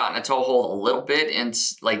 sort of gotten a toehold a little bit in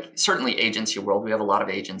like certainly agency world. We have a lot of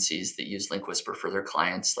agencies that use Link Whisper for their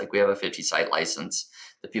clients. Like we have a 50 site license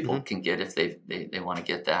that people can get if they want to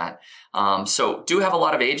get that. So do have a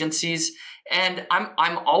lot of agencies, and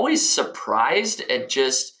I'm always surprised at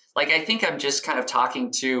just like, I think I'm just kind of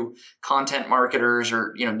talking to content marketers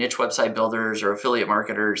or, niche website builders or affiliate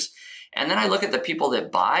marketers. And then I look at the people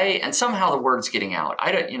that buy and somehow the word's getting out.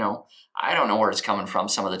 I don't know where it's coming from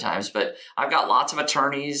some of the times, but I've got lots of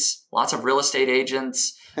attorneys, lots of real estate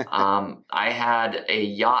agents. I had a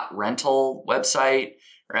yacht rental website,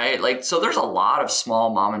 right? Like, so there's a lot of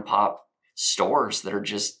small mom and pop stores that are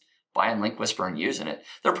just buying Link Whisper and using it.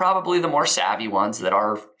 They're probably the more savvy ones that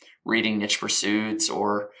are reading Niche Pursuits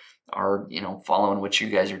or are, following what you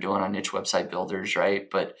guys are doing on Niche Website Builders, right?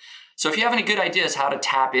 But so if you have any good ideas how to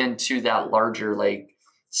tap into that larger, like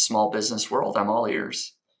small business world, I'm all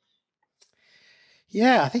ears.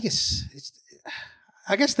 Yeah, I think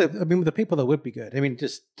I guess the people that would be good.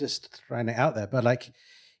 Just throwing it out there, but like,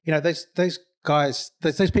 those guys,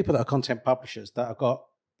 those people that are content publishers that have got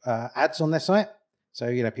ads on their site. So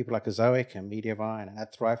people like Azoic and Mediavine and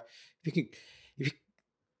AdThrive.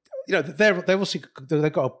 If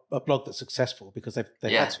they've got a blog that's successful because they've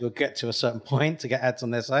had to get to a certain point to get ads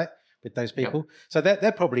on their site with those people. Yep. So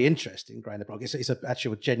they're probably interested in growing the blog. It's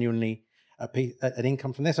actually genuinely an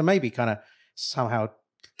income from this, and maybe kind of somehow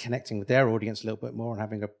connecting with their audience a little bit more and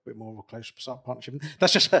having a bit more of a close partnership.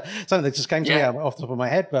 That's just something that just came to me off the top of my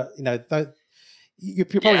head. But you're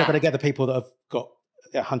probably not going to get the people that have got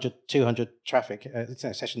 100, 200 traffic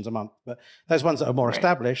sessions a month, but those ones that are more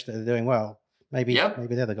established, that are doing well, maybe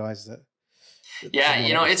they're the guys that.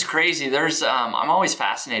 It's crazy. There's I'm always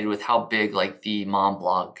fascinated with how big like the mom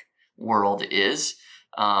blog world is.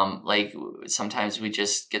 Like sometimes we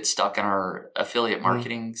just get stuck in our affiliate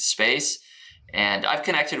marketing space. And I've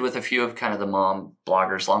connected with a few of kind of the mom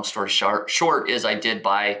bloggers. Long story short is I did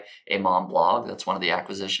buy a mom blog. That's one of the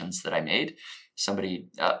acquisitions that I made. Somebody,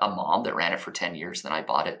 a mom that ran it for 10 years, then I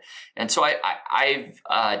bought it. And so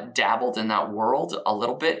I've dabbled in that world a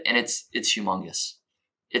little bit, and it's humongous.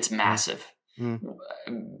 It's massive. I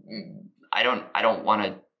don't want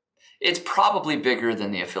to, it's probably bigger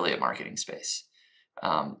than the affiliate marketing space,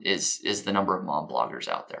 is the number of mom bloggers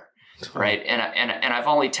out there. Right. And I've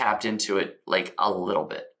only tapped into it like a little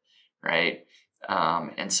bit. Right.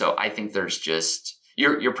 And so I think there's just,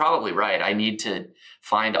 you're probably right. I need to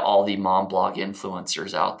find all the mom blog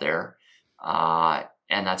influencers out there.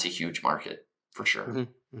 And that's a huge market for sure.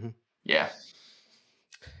 Mm-hmm. Mm-hmm. Yeah.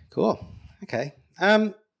 Cool. Okay.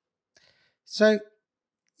 So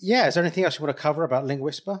yeah, is there anything else you want to cover about Link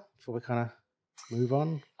Whisper before we kind of move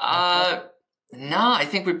on? No, I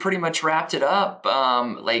think we pretty much wrapped it up.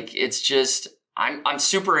 Like it's just, I'm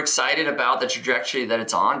super excited about the trajectory that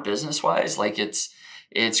it's on business wise. Like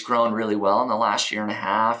it's grown really well in the last year and a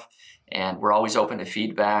half, and we're always open to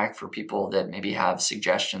feedback for people that maybe have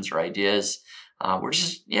suggestions or ideas. I'm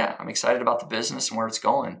excited about the business and where it's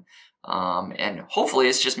going. And hopefully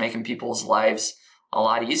it's just making people's lives a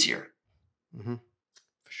lot easier. Mm-hmm.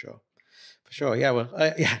 For sure. Yeah. Well,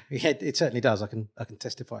 yeah, it certainly does. I can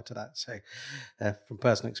testify to that. So from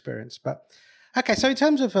personal experience, but okay. So in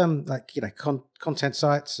terms of content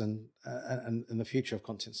sites and the future of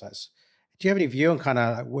content sites, do you have any view on kind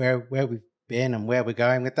of like where we've been and where we're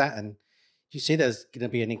going with that? And do you see there's going to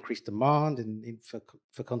be an increased demand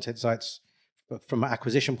for content sites from an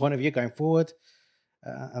acquisition point of view going forward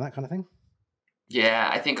and that kind of thing? Yeah,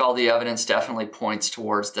 I think all the evidence definitely points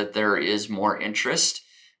towards that there is more interest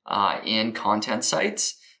in content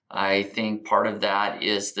sites. I think part of that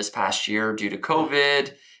is this past year due to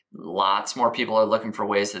COVID, lots more people are looking for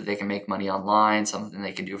ways that they can make money online, something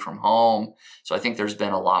they can do from home. So I think there's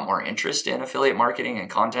been a lot more interest in affiliate marketing and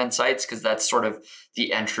content sites because that's sort of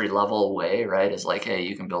the entry level way, right? Is like, hey,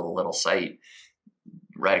 you can build a little site,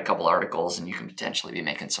 write a couple articles, and you can potentially be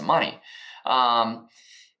making some money.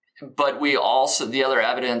 But we also, the other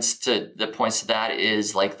evidence that points to that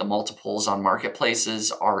is like the multiples on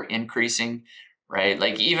marketplaces are increasing, right?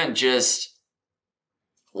 Like even just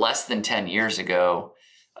less than 10 years ago,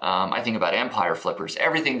 I think about Empire Flippers,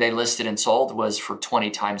 everything they listed and sold was for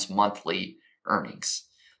 20 times monthly earnings.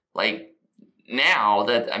 Like now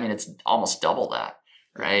it's almost double that,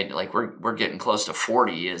 right? Like we're getting close to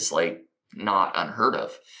 40 is like not unheard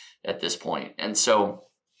of at this point. And so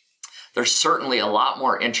there's certainly a lot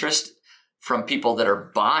more interest from people that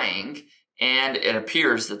are buying, and it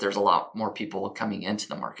appears that there's a lot more people coming into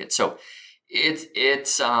the market. So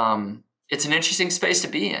it's an interesting space to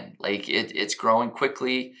be in. Like it's growing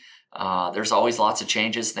quickly. There's always lots of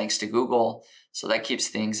changes thanks to Google, so that keeps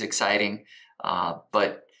things exciting.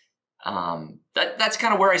 But that's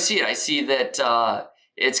kind of where I see it. I see that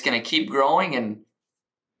it's going to keep growing, and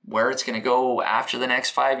where it's going to go after the next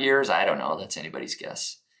 5 years, I don't know. That's anybody's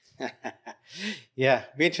guess. Yeah,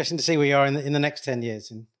 be interesting to see where you are in the next 10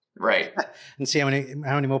 years, and right, and see how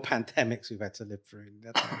many more pandemics we've had to live through.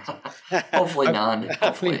 Hopefully none.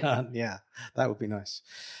 Hopefully none. Yeah, that would be nice.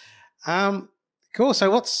 Cool.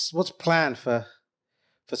 So what's planned for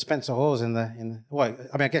Spencer Haws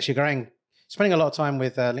I guess you're spending a lot of time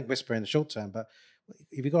with Link Whisper in the short term, but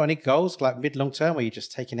have you got any goals like mid long term, or are you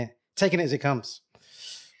just taking it as it comes?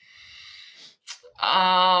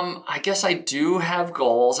 I guess I do have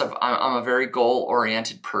goals. I'm a very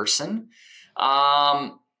goal-oriented person.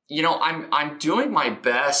 I'm doing my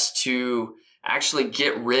best to actually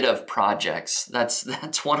get rid of projects.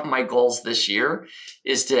 That's one of my goals this year,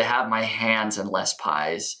 is to have my hands in less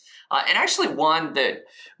pies. And actually one that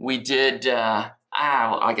we did,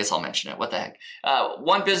 I guess I'll mention it. What the heck?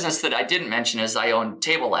 One business that I didn't mention is I own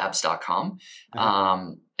tablelabs.com.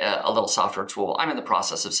 A little software tool. I'm in the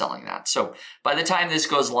process of selling that. So by the time this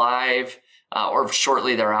goes live or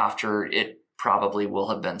shortly thereafter, it probably will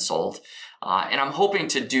have been sold. And I'm hoping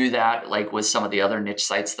to do that like with some of the other niche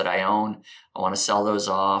sites that I own. I want to sell those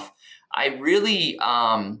off. I really,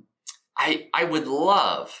 I would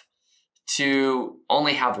love to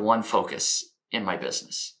only have one focus in my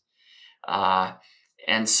business.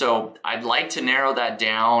 And so I'd like to narrow that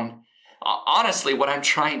down. Honestly, what I'm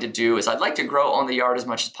trying to do is I'd like to grow On the Yard as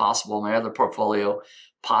much as possible, my other portfolio,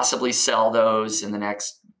 possibly sell those in the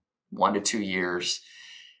next 1 to 2 years,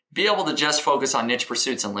 be able to just focus on niche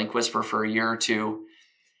pursuits and Link Whisper for a year or two,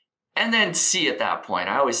 and then see at that point.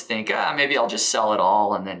 I always think, maybe I'll just sell it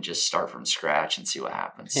all and then just start from scratch and see what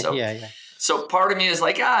happens. So, yeah. So part of me is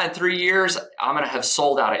like, in 3 years, I'm going to have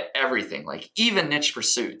sold out of everything, like even niche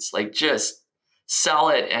pursuits, like just sell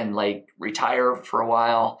it and like retire for a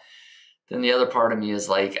while. Then the other part of me is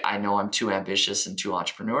like, I know I'm too ambitious and too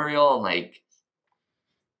entrepreneurial. And like,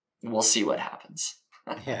 we'll see what happens.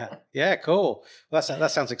 Yeah, cool. Well,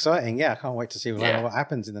 that sounds exciting. Yeah, I can't wait to see what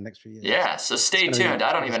happens in the next few years. Yeah, so stay tuned.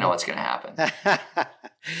 I don't even know what's going to happen.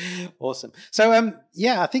 Awesome. So,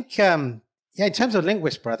 I think, in terms of Link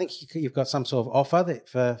Whisper, I think you've got some sort of offer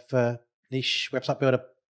for niche website builder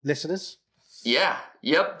listeners. Yeah,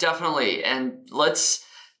 yep, definitely. And let's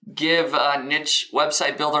give Niche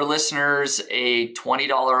Website Builder listeners a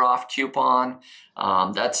 $20 off coupon.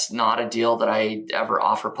 That's not a deal that I ever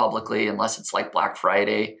offer publicly unless it's like Black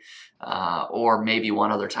Friday or maybe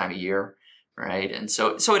one other time a year, right? And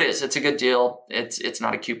so it is. It's a good deal. It's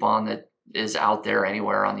not a coupon that is out there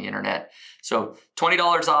anywhere on the internet. So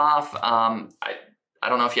 $20 off. I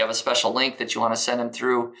don't know if you have a special link that you want to send them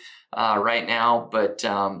through right now, but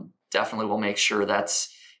definitely we'll make sure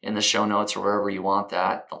that's in the show notes or wherever you want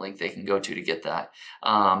that, the link they can go to get that.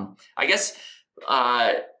 I guess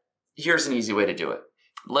here's an easy way to do it.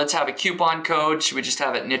 Let's have a coupon code. Should we just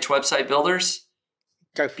have it Niche Website Builders?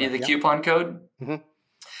 Go for Be it, the coupon code? Mm-hmm.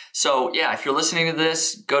 So yeah, if you're listening to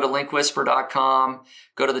this, go to linkwhisper.com,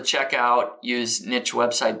 go to the checkout, use Niche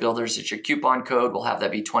Website Builders as your coupon code. We'll have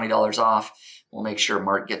that be $20 off. We'll make sure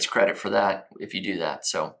Mark gets credit for that if you do that.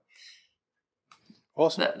 So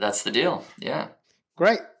awesome. That's the deal. Yeah.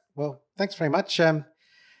 Great. Well, thanks very much.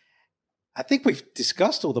 I think we've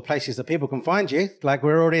discussed all the places that people can find you. Like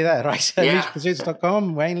we're already there, right? So yeah.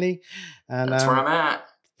 nichepursuits.com, Wanley. And that's where I'm at.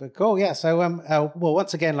 But cool. Yeah. So, well,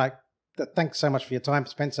 once again, thanks so much for your time,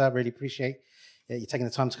 Spencer. I really appreciate you taking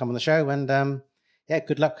the time to come on the show. And yeah,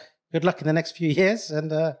 good luck. Good luck in the next few years.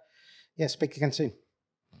 And yeah, speak again soon.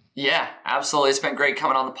 Yeah, absolutely. It's been great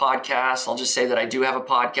coming on the podcast. I'll just say that I do have a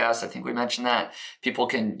podcast. I think we mentioned that. People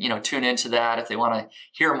can, tune into that if they want to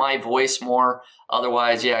hear my voice more.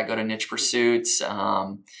 Otherwise, yeah, go to Niche Pursuits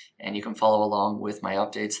and you can follow along with my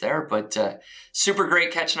updates there. But super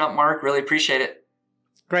great catching up, Mark. Really appreciate it.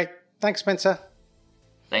 Great. Thanks, Spencer.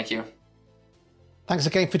 Thank you. Thanks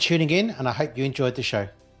again for tuning in, and I hope you enjoyed the show.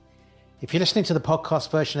 If you're listening to the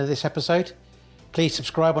podcast version of this episode, please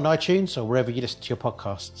subscribe on iTunes or wherever you listen to your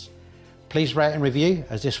podcasts. Please rate and review,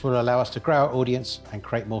 as this will allow us to grow our audience and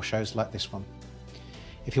create more shows like this one.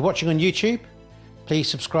 If you're watching on YouTube, please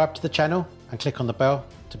subscribe to the channel and click on the bell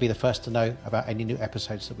to be the first to know about any new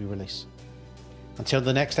episodes that we release. Until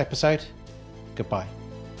the next episode, goodbye.